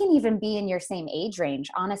mean, they can even be in your same age range,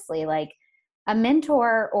 honestly. Like a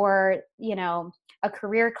mentor or, a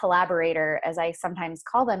career collaborator, as I sometimes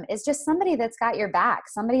call them, is just somebody that's got your back,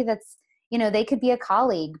 somebody that's, they could be a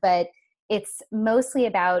colleague, but it's mostly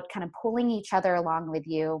about kind of pulling each other along with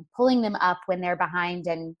you, pulling them up when they're behind,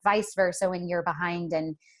 and vice versa when you're behind.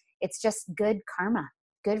 And it's just good karma.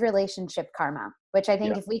 Good relationship karma, which I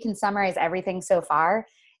think if we can summarize everything so far,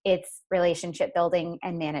 it's relationship building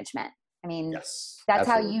and management. I mean, that's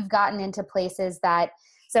absolutely how you've gotten into places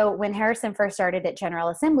so when Harrison first started at General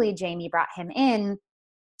Assembly, Jamie brought him in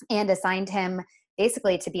and assigned him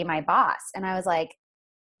basically to be my boss. And I was like,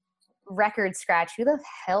 record scratch, who the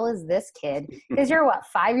hell is this kid? Because you're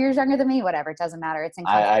 5 years younger than me? Whatever, it doesn't matter. It's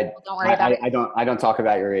inconsequential. Don't worry about it. I don't talk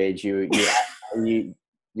about your age. You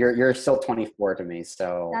You're still 24 to me,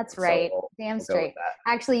 so That's right. Damn we'll go with straight.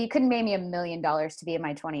 Actually, you couldn't pay me $1 million to be in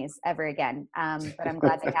my 20s ever again. But I'm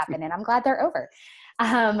glad they happened, and I'm glad they're over.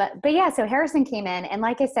 But yeah, so Harrison came in, and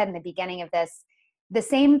like I said in the beginning of this, the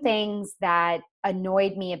same things that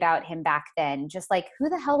annoyed me about him back then, just like, who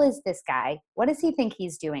the hell is this guy? What does he think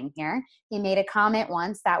he's doing here? He made a comment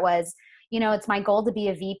once that was, it's my goal to be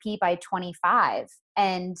a VP by 25.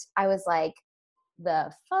 And I was like, the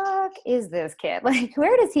fuck is this kid? Like,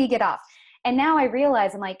 where does he get off? And now I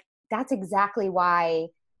realize, I'm like, that's exactly why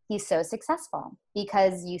he's so successful,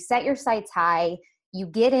 because you set your sights high, you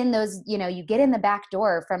get in those, you get in the back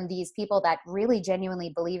door from these people that really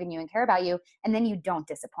genuinely believe in you and care about you, and then you don't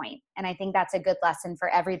disappoint. And I think that's a good lesson for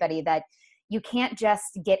everybody, that you can't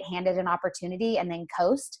just get handed an opportunity and then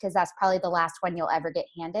coast, because that's probably the last one you'll ever get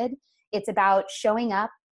handed. It's about showing up,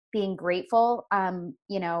 being grateful,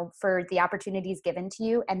 for the opportunities given to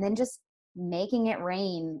you, and then just making it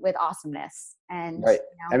rain with awesomeness. And right.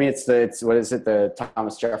 I mean, it's what is it? The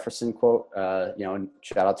Thomas Jefferson quote, and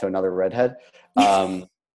shout out to another redhead.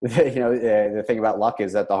 The thing about luck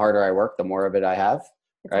is that the harder I work, the more of it I have.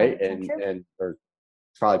 Right. And or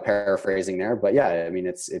probably paraphrasing there, but yeah, I mean,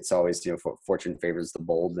 it's always, fortune favors the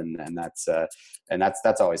bold, and that's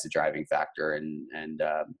always a driving factor. And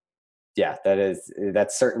yeah,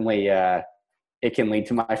 that's certainly, it can lead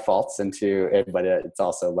to my faults but it's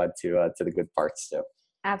also led to the good parts too.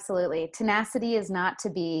 Absolutely. Tenacity is not to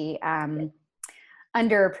be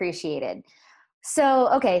underappreciated.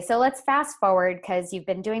 So let's fast forward, because you've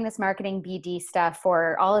been doing this marketing BD stuff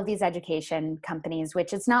for all of these education companies,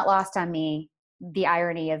 which it's not lost on me, the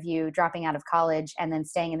irony of you dropping out of college and then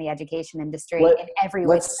staying in the education industry in every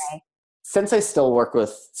which way. Since I still work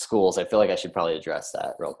with schools, I feel like I should probably address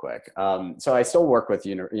that real quick. So I still work with,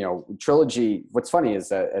 Trilogy. What's funny is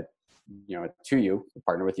that at 2U, we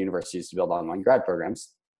partner with universities to build online grad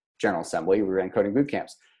programs. General Assembly, we ran coding boot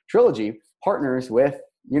camps. Trilogy partners with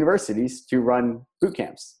universities to run boot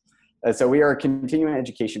camps. So we are a continuing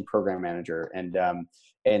education program manager.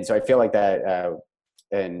 And so I feel like that,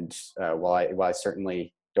 while I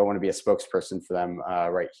certainly don't want to be a spokesperson for them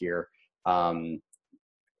right here,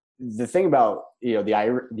 the thing about,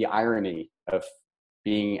 the irony of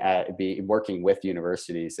working with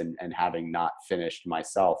universities and having not finished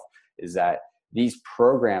myself is that these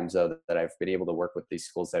programs that I've been able to work with, these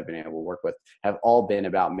schools that I've been able to work with, have all been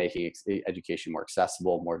about making education more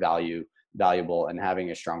accessible, more valuable, and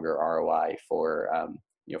having a stronger ROI for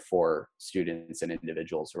students and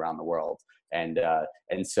individuals around the world. And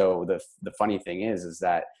so the funny thing is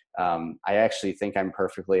that I actually think I'm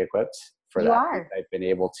perfectly equipped for that. You are. I've been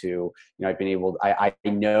able to, I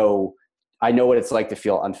know what it's like to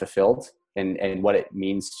feel unfulfilled, and what it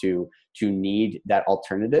means to need that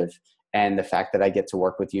alternative. And the fact that I get to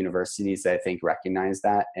work with universities that I think recognize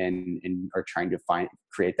that and are trying to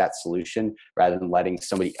create that solution rather than letting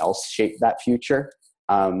somebody else shape that future,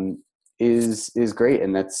 is great.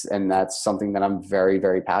 And that's something that I'm very,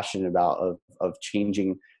 very passionate about, of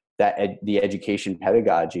changing the education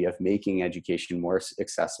pedagogy, of making education more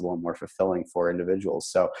accessible and more fulfilling for individuals.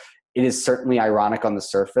 So it is certainly ironic on the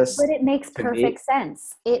surface, but it makes perfect sense.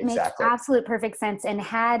 It Exactly. makes absolute perfect sense. And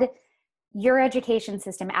had your education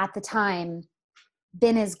system at the time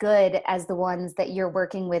been as good as the ones that you're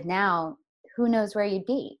working with now, who knows where you'd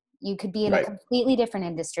be? You could be in a completely different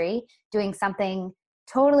industry doing something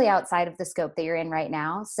totally outside of the scope that you're in right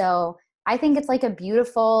now. So I think it's like a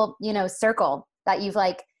beautiful, circle that you've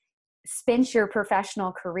spent your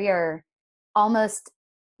professional career almost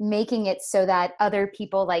making it so that other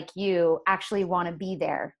people like you actually want to be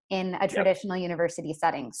there in a traditional university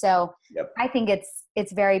setting. So I think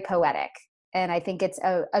it's very poetic, and I think it's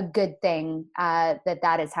a good thing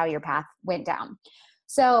that is how your path went down.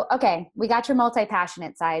 So, okay, we got your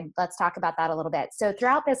multi-passionate side. Let's talk about that a little bit. So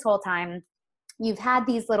throughout this whole time, you've had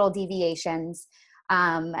these little deviations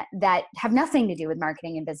that have nothing to do with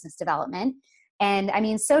marketing and business development. And I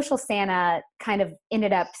mean, Social Santa kind of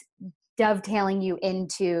ended up dovetailing you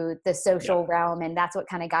into the social realm, and that's what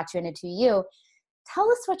kind of got you into 2U.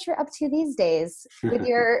 Tell us what you're up to these days with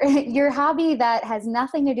your hobby that has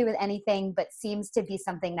nothing to do with anything, but seems to be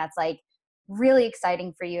something that's really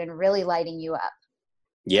exciting for you and really lighting you up.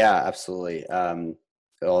 Yeah, absolutely. Well,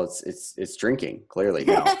 it's drinking, clearly.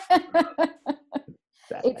 No.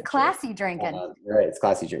 It's classy drinking. Right, it's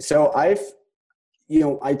classy drinking. So I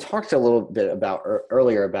talked a little bit about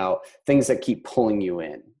earlier about things that keep pulling you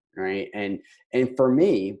in, right? And for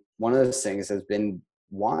me, one of those things has been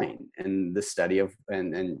wine, and the study of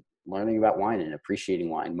and learning about wine and appreciating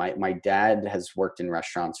wine. My dad has worked in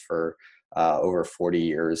restaurants for over 40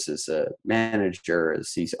 years as a manager.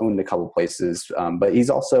 As he's owned a couple places, but he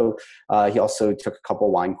also took a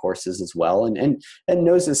couple wine courses as well, and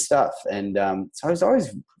knows his stuff. And so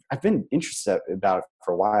I've been interested about it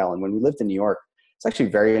for a while. And when we lived in New York, I was actually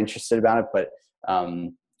very interested about it. But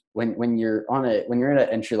when you're in an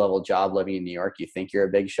entry level job living in New York, you think you're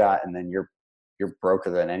a big shot, and then you're broker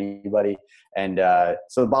than anybody. And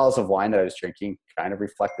so the bottles of wine that I was drinking kind of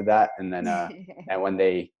reflected that. And then and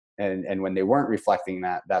when they weren't reflecting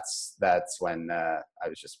that, that's when I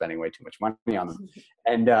was just spending way too much money on them.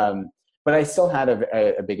 And but I still had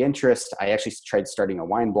a big interest. I actually tried starting a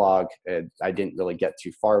wine blog. I didn't really get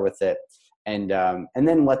too far with it. And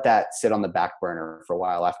then let that sit on the back burner for a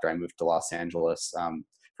while after I moved to Los Angeles.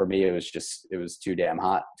 For me, it was too damn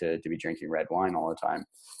hot to be drinking red wine all the time.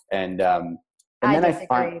 And I then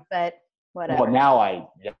disagree, but whatever. Well, now I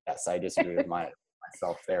disagree with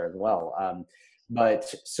myself there as well.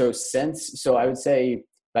 But so I would say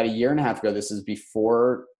about a year and a half ago, this is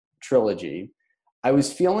before Trilogy, I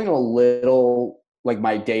was feeling a little like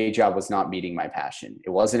my day job was not meeting my passion. It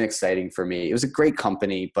wasn't exciting for me. It was a great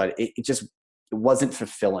company, but it wasn't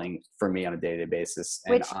fulfilling for me on a day-to-day basis.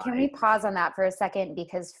 Which, can we pause on that for a second?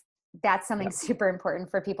 Because that's something super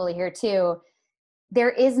important for people to hear too.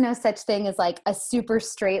 There is no such thing as like a super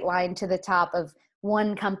straight line to the top of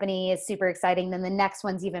one company is super exciting, then the next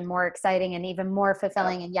one's even more exciting and even more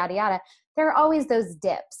fulfilling and yada, yada. There are always those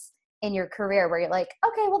dips in your career where you're like,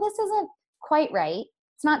 okay, well, this isn't quite right.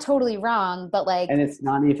 It's not totally wrong, but like, and it's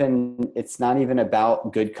not even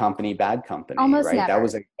about good company, bad company. Almost right? never.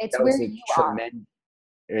 It's where you are.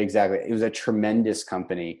 Exactly. It was a tremendous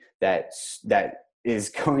company that is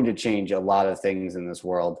going to change a lot of things in this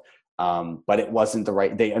world. But it wasn't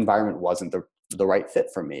the environment wasn't the right fit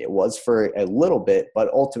for me. It was for a little bit, but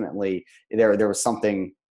ultimately there was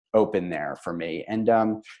something open there for me. And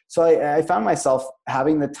so I found myself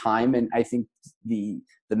having the time, and I think the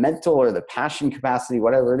mental or the passion capacity,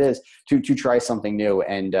 whatever it is, to try something new.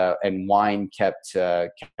 And wine kept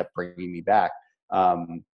bringing me back.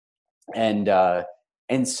 And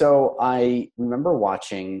so I remember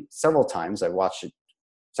watching several times. I watched it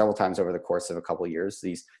several times over the course of a couple of years,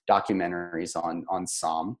 these documentaries on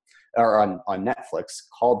Somm, or on Netflix,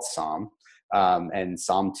 called Somm, and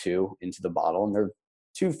Somm 2, Into the Bottle. And they're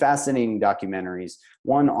two fascinating documentaries.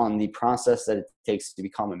 One on the process that it takes to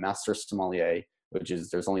become a master sommelier, which is,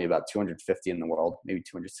 there's only about 250 in the world, maybe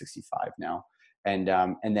 265 now. And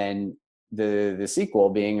then the sequel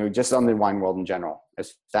being just on the wine world in general. I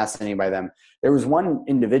was fascinated by them. There was one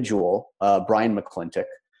individual, Brian McClintock,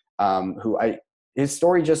 who his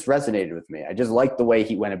story just resonated with me. I just liked the way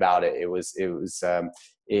he went about it.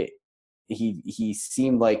 He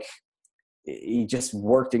seemed like he just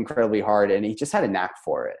worked incredibly hard, and he just had a knack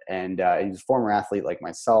for it. And he was a former athlete like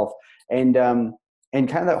myself, and kind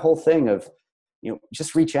of that whole thing of,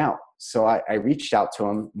 just reach out. So I reached out to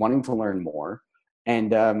him wanting to learn more,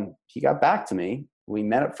 and he got back to me. We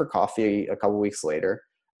met up for coffee a couple weeks later.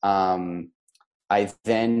 So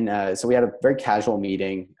we had a very casual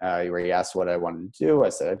meeting where he asked what I wanted to do. I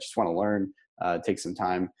said, I just want to learn, take some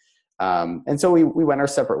time. And so we went our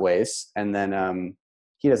separate ways. And then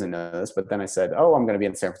he doesn't know this, but then I said, oh, I'm going to be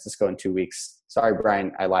in San Francisco in 2 weeks. Sorry,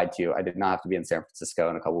 Brian, I lied to you. I did not have to be in San Francisco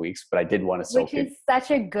in a couple weeks, but I did want to soak in. Which is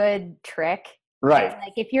such a good trick. Right.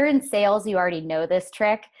 Like, if you're in sales, you already know this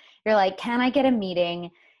trick. You're like, can I get a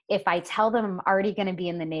meeting if I tell them I'm already going to be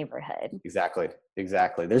in the neighborhood? Exactly.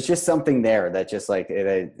 There's just something there that just like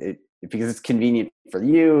it because it's convenient for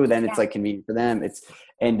you, then it's like convenient for them.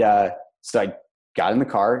 So I got in the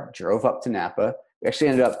car, drove up to Napa. We actually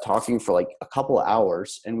ended up talking for like a couple of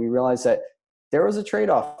hours, and we realized that there was a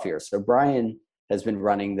trade-off here. So Brian has been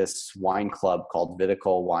running this wine club called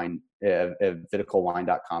Vitical Wine,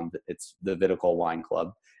 viticalwine.com. It's the Vitical Wine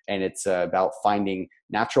Club. And it's about finding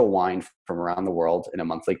natural wine from around the world in a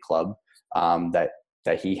monthly club that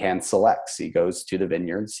he hand selects. He goes to the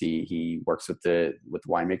vineyards. He works with the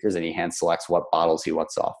winemakers, and he hand selects what bottles he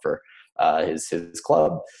wants to offer his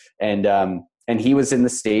club. And he was in the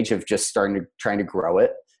stage of just trying to grow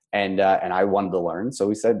it, and I wanted to learn. So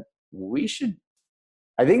we said,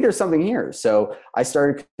 I think there's something here. So I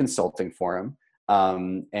started consulting for him,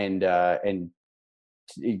 and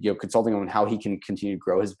consulting on how he can continue to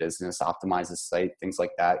grow his business, optimize his site, things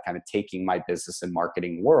like that, kind of taking my business and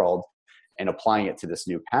marketing world and applying it to this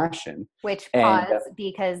new passion.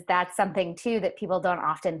 Because that's something too that people don't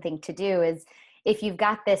often think to do, is if you've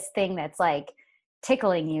got this thing that's like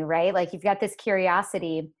tickling you, right? Like, you've got this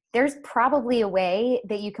curiosity, there's probably a way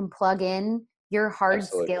that you can plug in your hard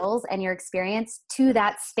skills and your experience to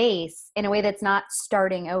that space in a way that's not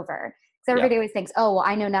starting over. Because Yeah. everybody always thinks, oh, well,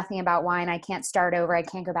 I know nothing about wine. I can't start over. I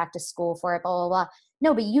can't go back to school for it, blah, blah, blah.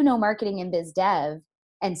 No, but you know marketing and biz dev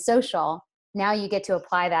and social. Now you get to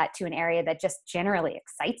apply that to an area that just generally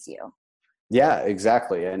excites you. Yeah,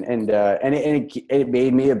 exactly. And it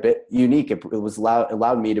made me a bit unique. It was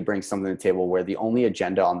allowed me to bring something to the table where the only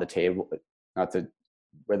agenda on the table, not to,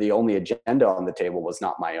 where the only agenda on the table was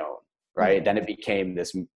not my own. Right. Mm-hmm. Then it became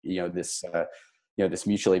this, this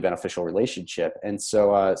mutually beneficial relationship. And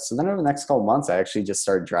so then over the next couple of months, I actually just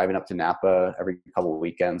started driving up to Napa every couple of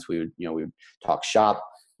weekends. We would talk shop,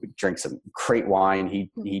 we'd drink some great wine.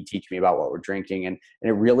 He'd teach me about what we're drinking, and it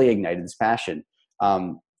really ignited this passion.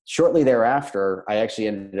 Shortly thereafter, I actually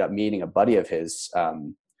ended up meeting a buddy of his,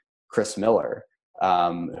 Chris Miller,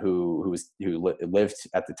 who lived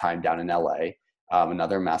at the time down in LA,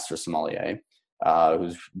 another master sommelier,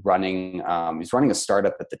 who's running, he's running a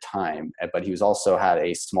startup at the time, but he was also had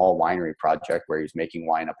a small winery project where he was making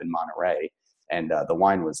wine up in Monterey, and the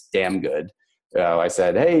wine was damn good. I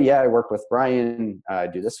said, hey, yeah, I work with Brian,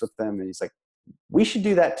 do this with them. And he's like, we should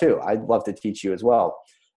do that too. I'd love to teach you as well.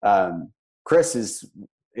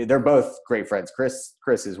 They're both great friends.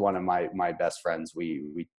 Chris is one of my best friends.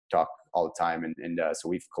 We talk all the time, and so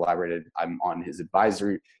we've collaborated. I'm on his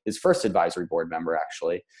first advisory board member,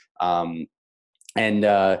 actually. And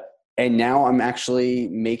now I'm actually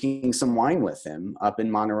making some wine with him up in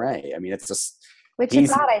Monterey. I mean, it's just, Which is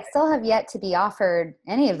odd. I still have yet to be offered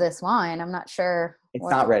any of this wine. I'm not sure. It's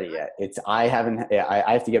not ready yet. I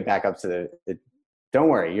have to get back up to don't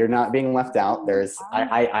worry, you're not being left out.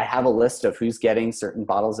 I have a list of who's getting certain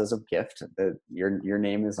bottles as a gift. Your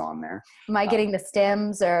name is on there. Am I getting the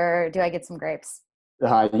stems, or do I get some grapes?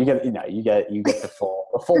 You get the full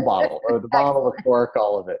bottle, or the bottle, the cork,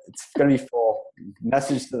 all of it. It's going to be full.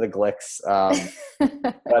 Message to the Glicks.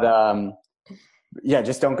 But yeah,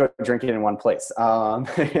 just don't go drink it in one place. No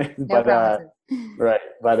promises. Right.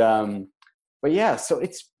 But yeah, so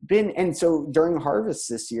it's been, and so during harvest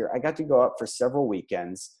this year, I got to go up for several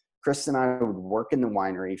weekends. Chris and I would work in the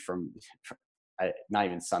winery from not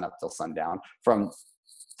even sun up till sundown, from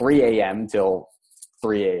 3 a.m. till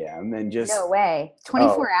 3 a.m. and just— No way.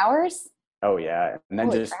 24 hours? Oh yeah. And then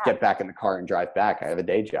Holy just crap. get back in the car and drive back. I have a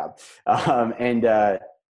day job.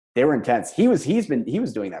 They were intense. He was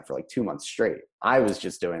doing that for like 2 months straight. I was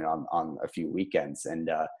just doing it on a few weekends.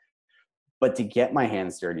 But to get my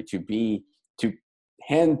hands dirty, to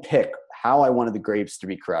hand pick how I wanted the grapes to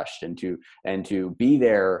be crushed, and to be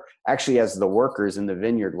there actually as the workers in the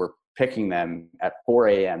vineyard were picking them at 4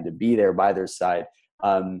 a.m. to be there by their side.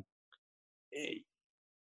 I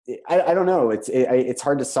don't know. It's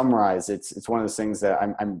hard to summarize. It's one of those things that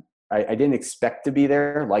I didn't expect to be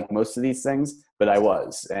there, like most of these things, but I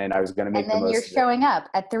was, and I was going to make the most of it. And then you're showing up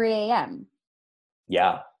at 3 a.m.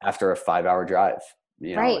 Yeah, after a 5-hour drive.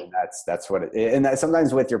 Right. And that's what and that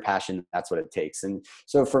sometimes with your passion, that's what it takes. And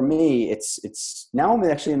so for me, it's now I'm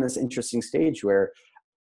actually in this interesting stage where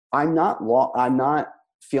I'm not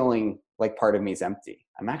feeling like part of me is empty.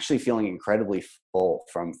 I'm actually feeling incredibly full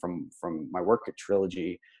from my work at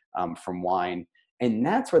Trilogy, from wine. And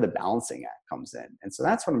that's where the balancing act comes in. And so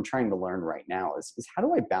that's what I'm trying to learn right now is how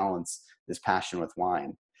do I balance this passion with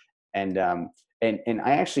wine? And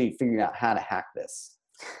I actually figured out how to hack this.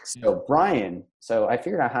 So I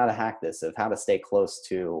figured out how to hack this, of how to stay close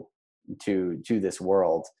to this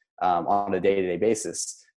world on a day-to-day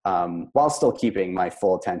basis, while still keeping my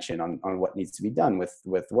full attention on what needs to be done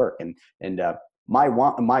with work. And my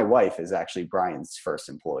wife is actually Brian's first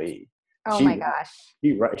employee. Oh my gosh.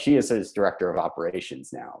 She is his director of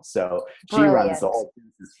operations now. So she Brilliant. runs the whole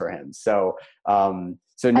business for him. So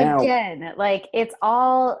now, again, like it's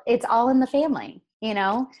all in the family,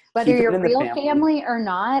 whether you're real family or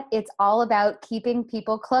not, it's all about keeping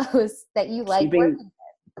people close that you like working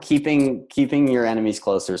with. Keeping your enemies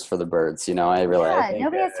closer for the birds. I think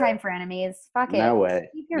nobody has time for enemies. Fuck it. No way.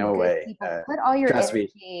 Keep your good people. Put all your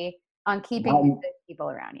energy on keeping good people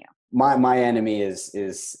around you. My enemy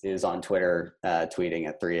is on Twitter, tweeting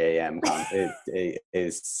at 3 a.m. It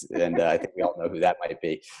is, and I think we all know who that might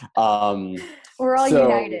be. We're all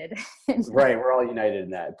united. Right, we're all united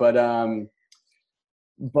in that. But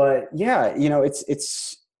yeah,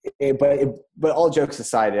 but all jokes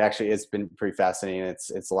aside, it's been pretty fascinating.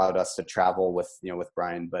 It's allowed us to travel with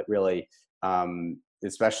Brian, but really,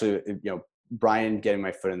 especially Brian getting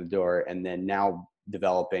my foot in the door, and then now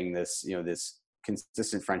developing this this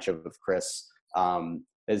consistent friendship with Chris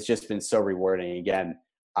has just been so rewarding. Again,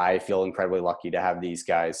 I feel incredibly lucky to have these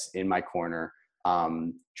guys in my corner,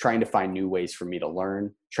 trying to find new ways for me to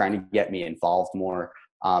learn, trying to get me involved more.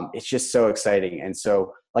 It's just so exciting. And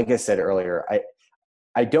so, like I said earlier,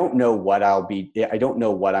 I don't know what I don't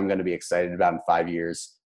know what I'm going to be excited about in 5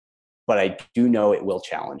 years, but I do know it will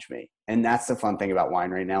challenge me. And that's the fun thing about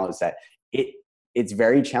wine right now, is that it's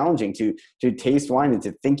very challenging to taste wine and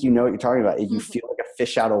to think you know what you're talking about. You feel like a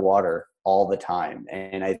fish out of water all the time.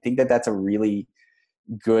 And I think that that's a really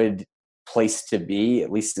good place to be,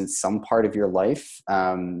 at least in some part of your life,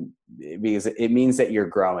 because it means that you're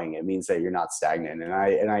growing. It means that you're not stagnant. And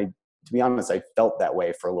I, to be honest, I felt that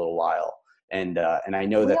way for a little while. And I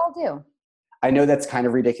know We that all do. I know that's kind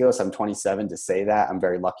of ridiculous. I'm 27 to say that. I'm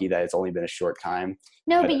very lucky that it's only been a short time.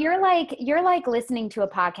 No, but you're like listening to a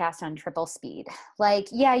podcast on triple speed. Like,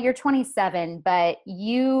 yeah, you're 27, but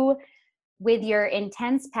you, with your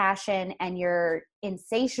intense passion and your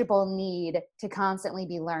insatiable need to constantly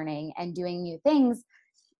be learning and doing new things,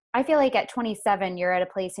 I feel like at 27, you're at a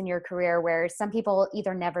place in your career where some people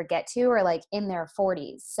either never get to or like in their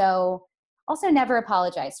 40s. So also never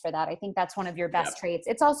apologize for that. I think that's one of your best traits.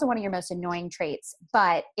 It's also one of your most annoying traits,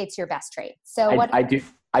 but it's your best trait. So I do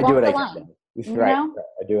what I can. Right.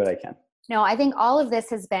 I do what I can. No, I think all of this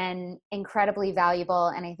has been incredibly valuable.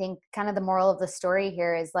 And I think kind of the moral of the story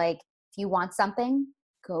here is like, if you want something,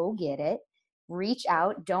 go get it, reach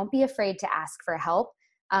out. Don't be afraid to ask for help.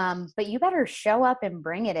 But you better show up and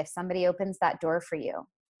bring it if somebody opens that door for you,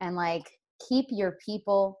 and like keep your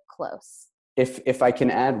people close. If I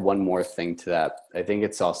can add one more thing to that, I think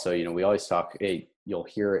it's also, we always talk, you'll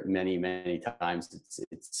hear it many, many times.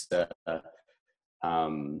 It's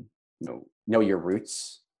know your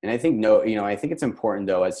roots. And I think, I think it's important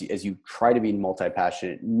though, as you try to be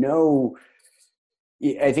multi-passionate,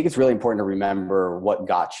 I think it's really important to remember what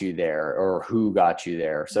got you there or who got you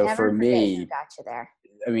there. So Never for me, who got you there.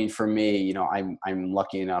 I mean, for me, I'm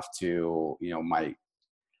lucky enough to,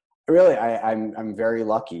 I'm very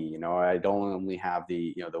lucky. I don't only have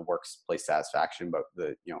the workplace satisfaction, but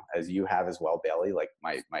as you have as well, Bailey, like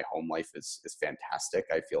my home life is fantastic.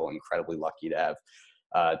 I feel incredibly lucky to have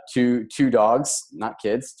two dogs, not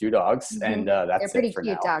kids, two dogs. Mm-hmm. And that's They're pretty it for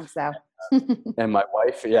cute now. Dogs though. And my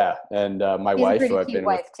wife, my She's wife, a who I've pretty been cute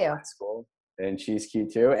with too. at school, and she's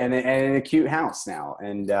cute too, and in a cute house now.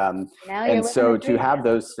 And So to have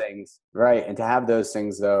those things, right, and to have those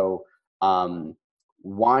things though,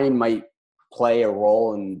 wine might play a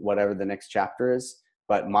role in whatever the next chapter is,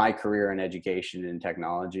 but my career in education and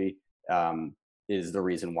technology is the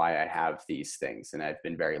reason why I have these things, and I've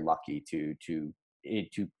been very lucky to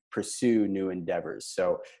pursue new endeavors.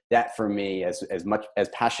 So that for me, as much as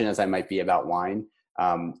passionate as I might be about wine,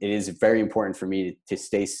 it is very important for me to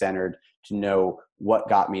stay centered, to know what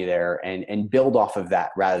got me there and build off of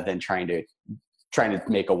that rather than trying to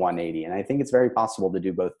make a 180. And I think it's very possible to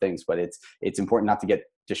do both things, but it's important not to get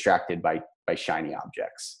distracted by shiny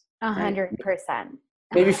objects. 100%.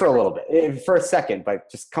 Maybe for a little bit, for a second,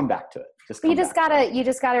 but just come back to it. You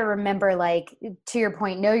just gotta remember, like, to your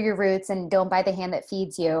point, know your roots and don't bite the hand that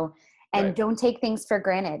feeds you, and don't take things for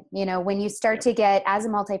granted. When you start to get, as a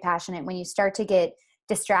multi-passionate, when you start to get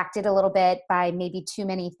distracted a little bit by maybe too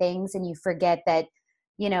many things, and you forget that,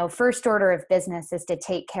 first order of business is to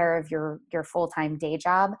take care of your full-time day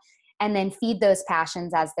job, and then feed those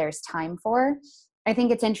passions as there's time for. I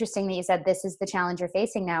think it's interesting that you said this is the challenge you're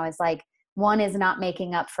facing now, is like, one is not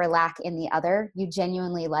making up for lack in the other. You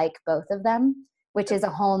genuinely like both of them, which is a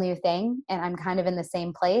whole new thing. And I'm kind of in the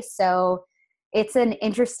same place. So it's an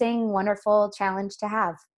interesting, wonderful challenge to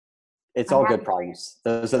have. It's all good problems.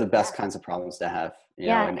 Those are the best kinds of problems to have.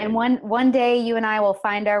 And one day you and I will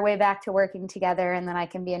find our way back to working together, and then I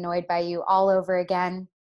can be annoyed by you all over again.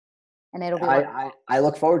 And it'll be. I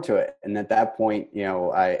look forward to it. And at that point,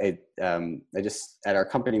 I just, at our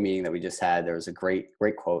company meeting that we just had, there was a great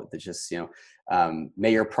quote that just,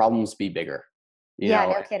 may your problems be bigger.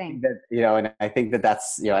 No kidding. And I think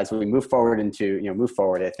that's, as we move forward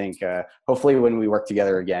I think hopefully when we work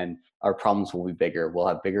together again, our problems will be bigger. We'll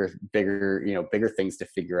have bigger things to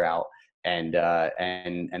figure out. And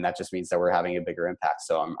that just means that we're having a bigger impact.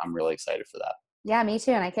 So I'm really excited for that. Yeah, me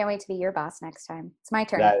too. And I can't wait to be your boss next time. It's my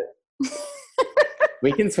turn.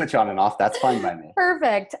 We can switch on and off. That's fine by me.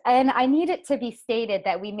 Perfect. And I need it to be stated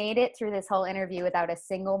that we made it through this whole interview without a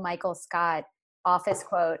single Michael Scott office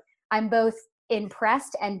quote. I'm both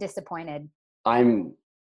impressed and disappointed. I'm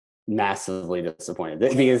massively disappointed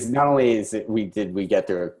because not only is it we get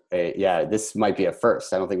through this might be a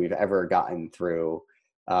first. I don't think we've ever gotten through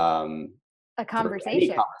a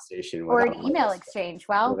conversation or an email exchange.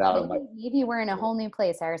 Well, maybe we're in a whole new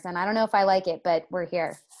place, Harrison. I don't know if I like it, but we're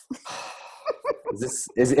here.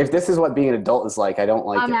 If this is what being an adult is like, I don't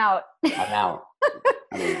like it. I'm out. I'm out.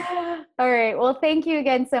 All right. Well, thank you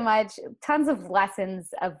again so much. Tons of lessons,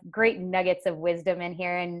 of great nuggets of wisdom in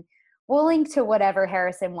here. And We'll link to whatever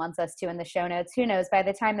Harrison wants us to in the show notes. Who knows? By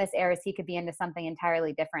the time this airs, he could be into something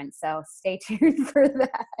entirely different. So stay tuned for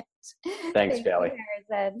that. Thanks, Thank Bailey. you,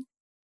 Harrison.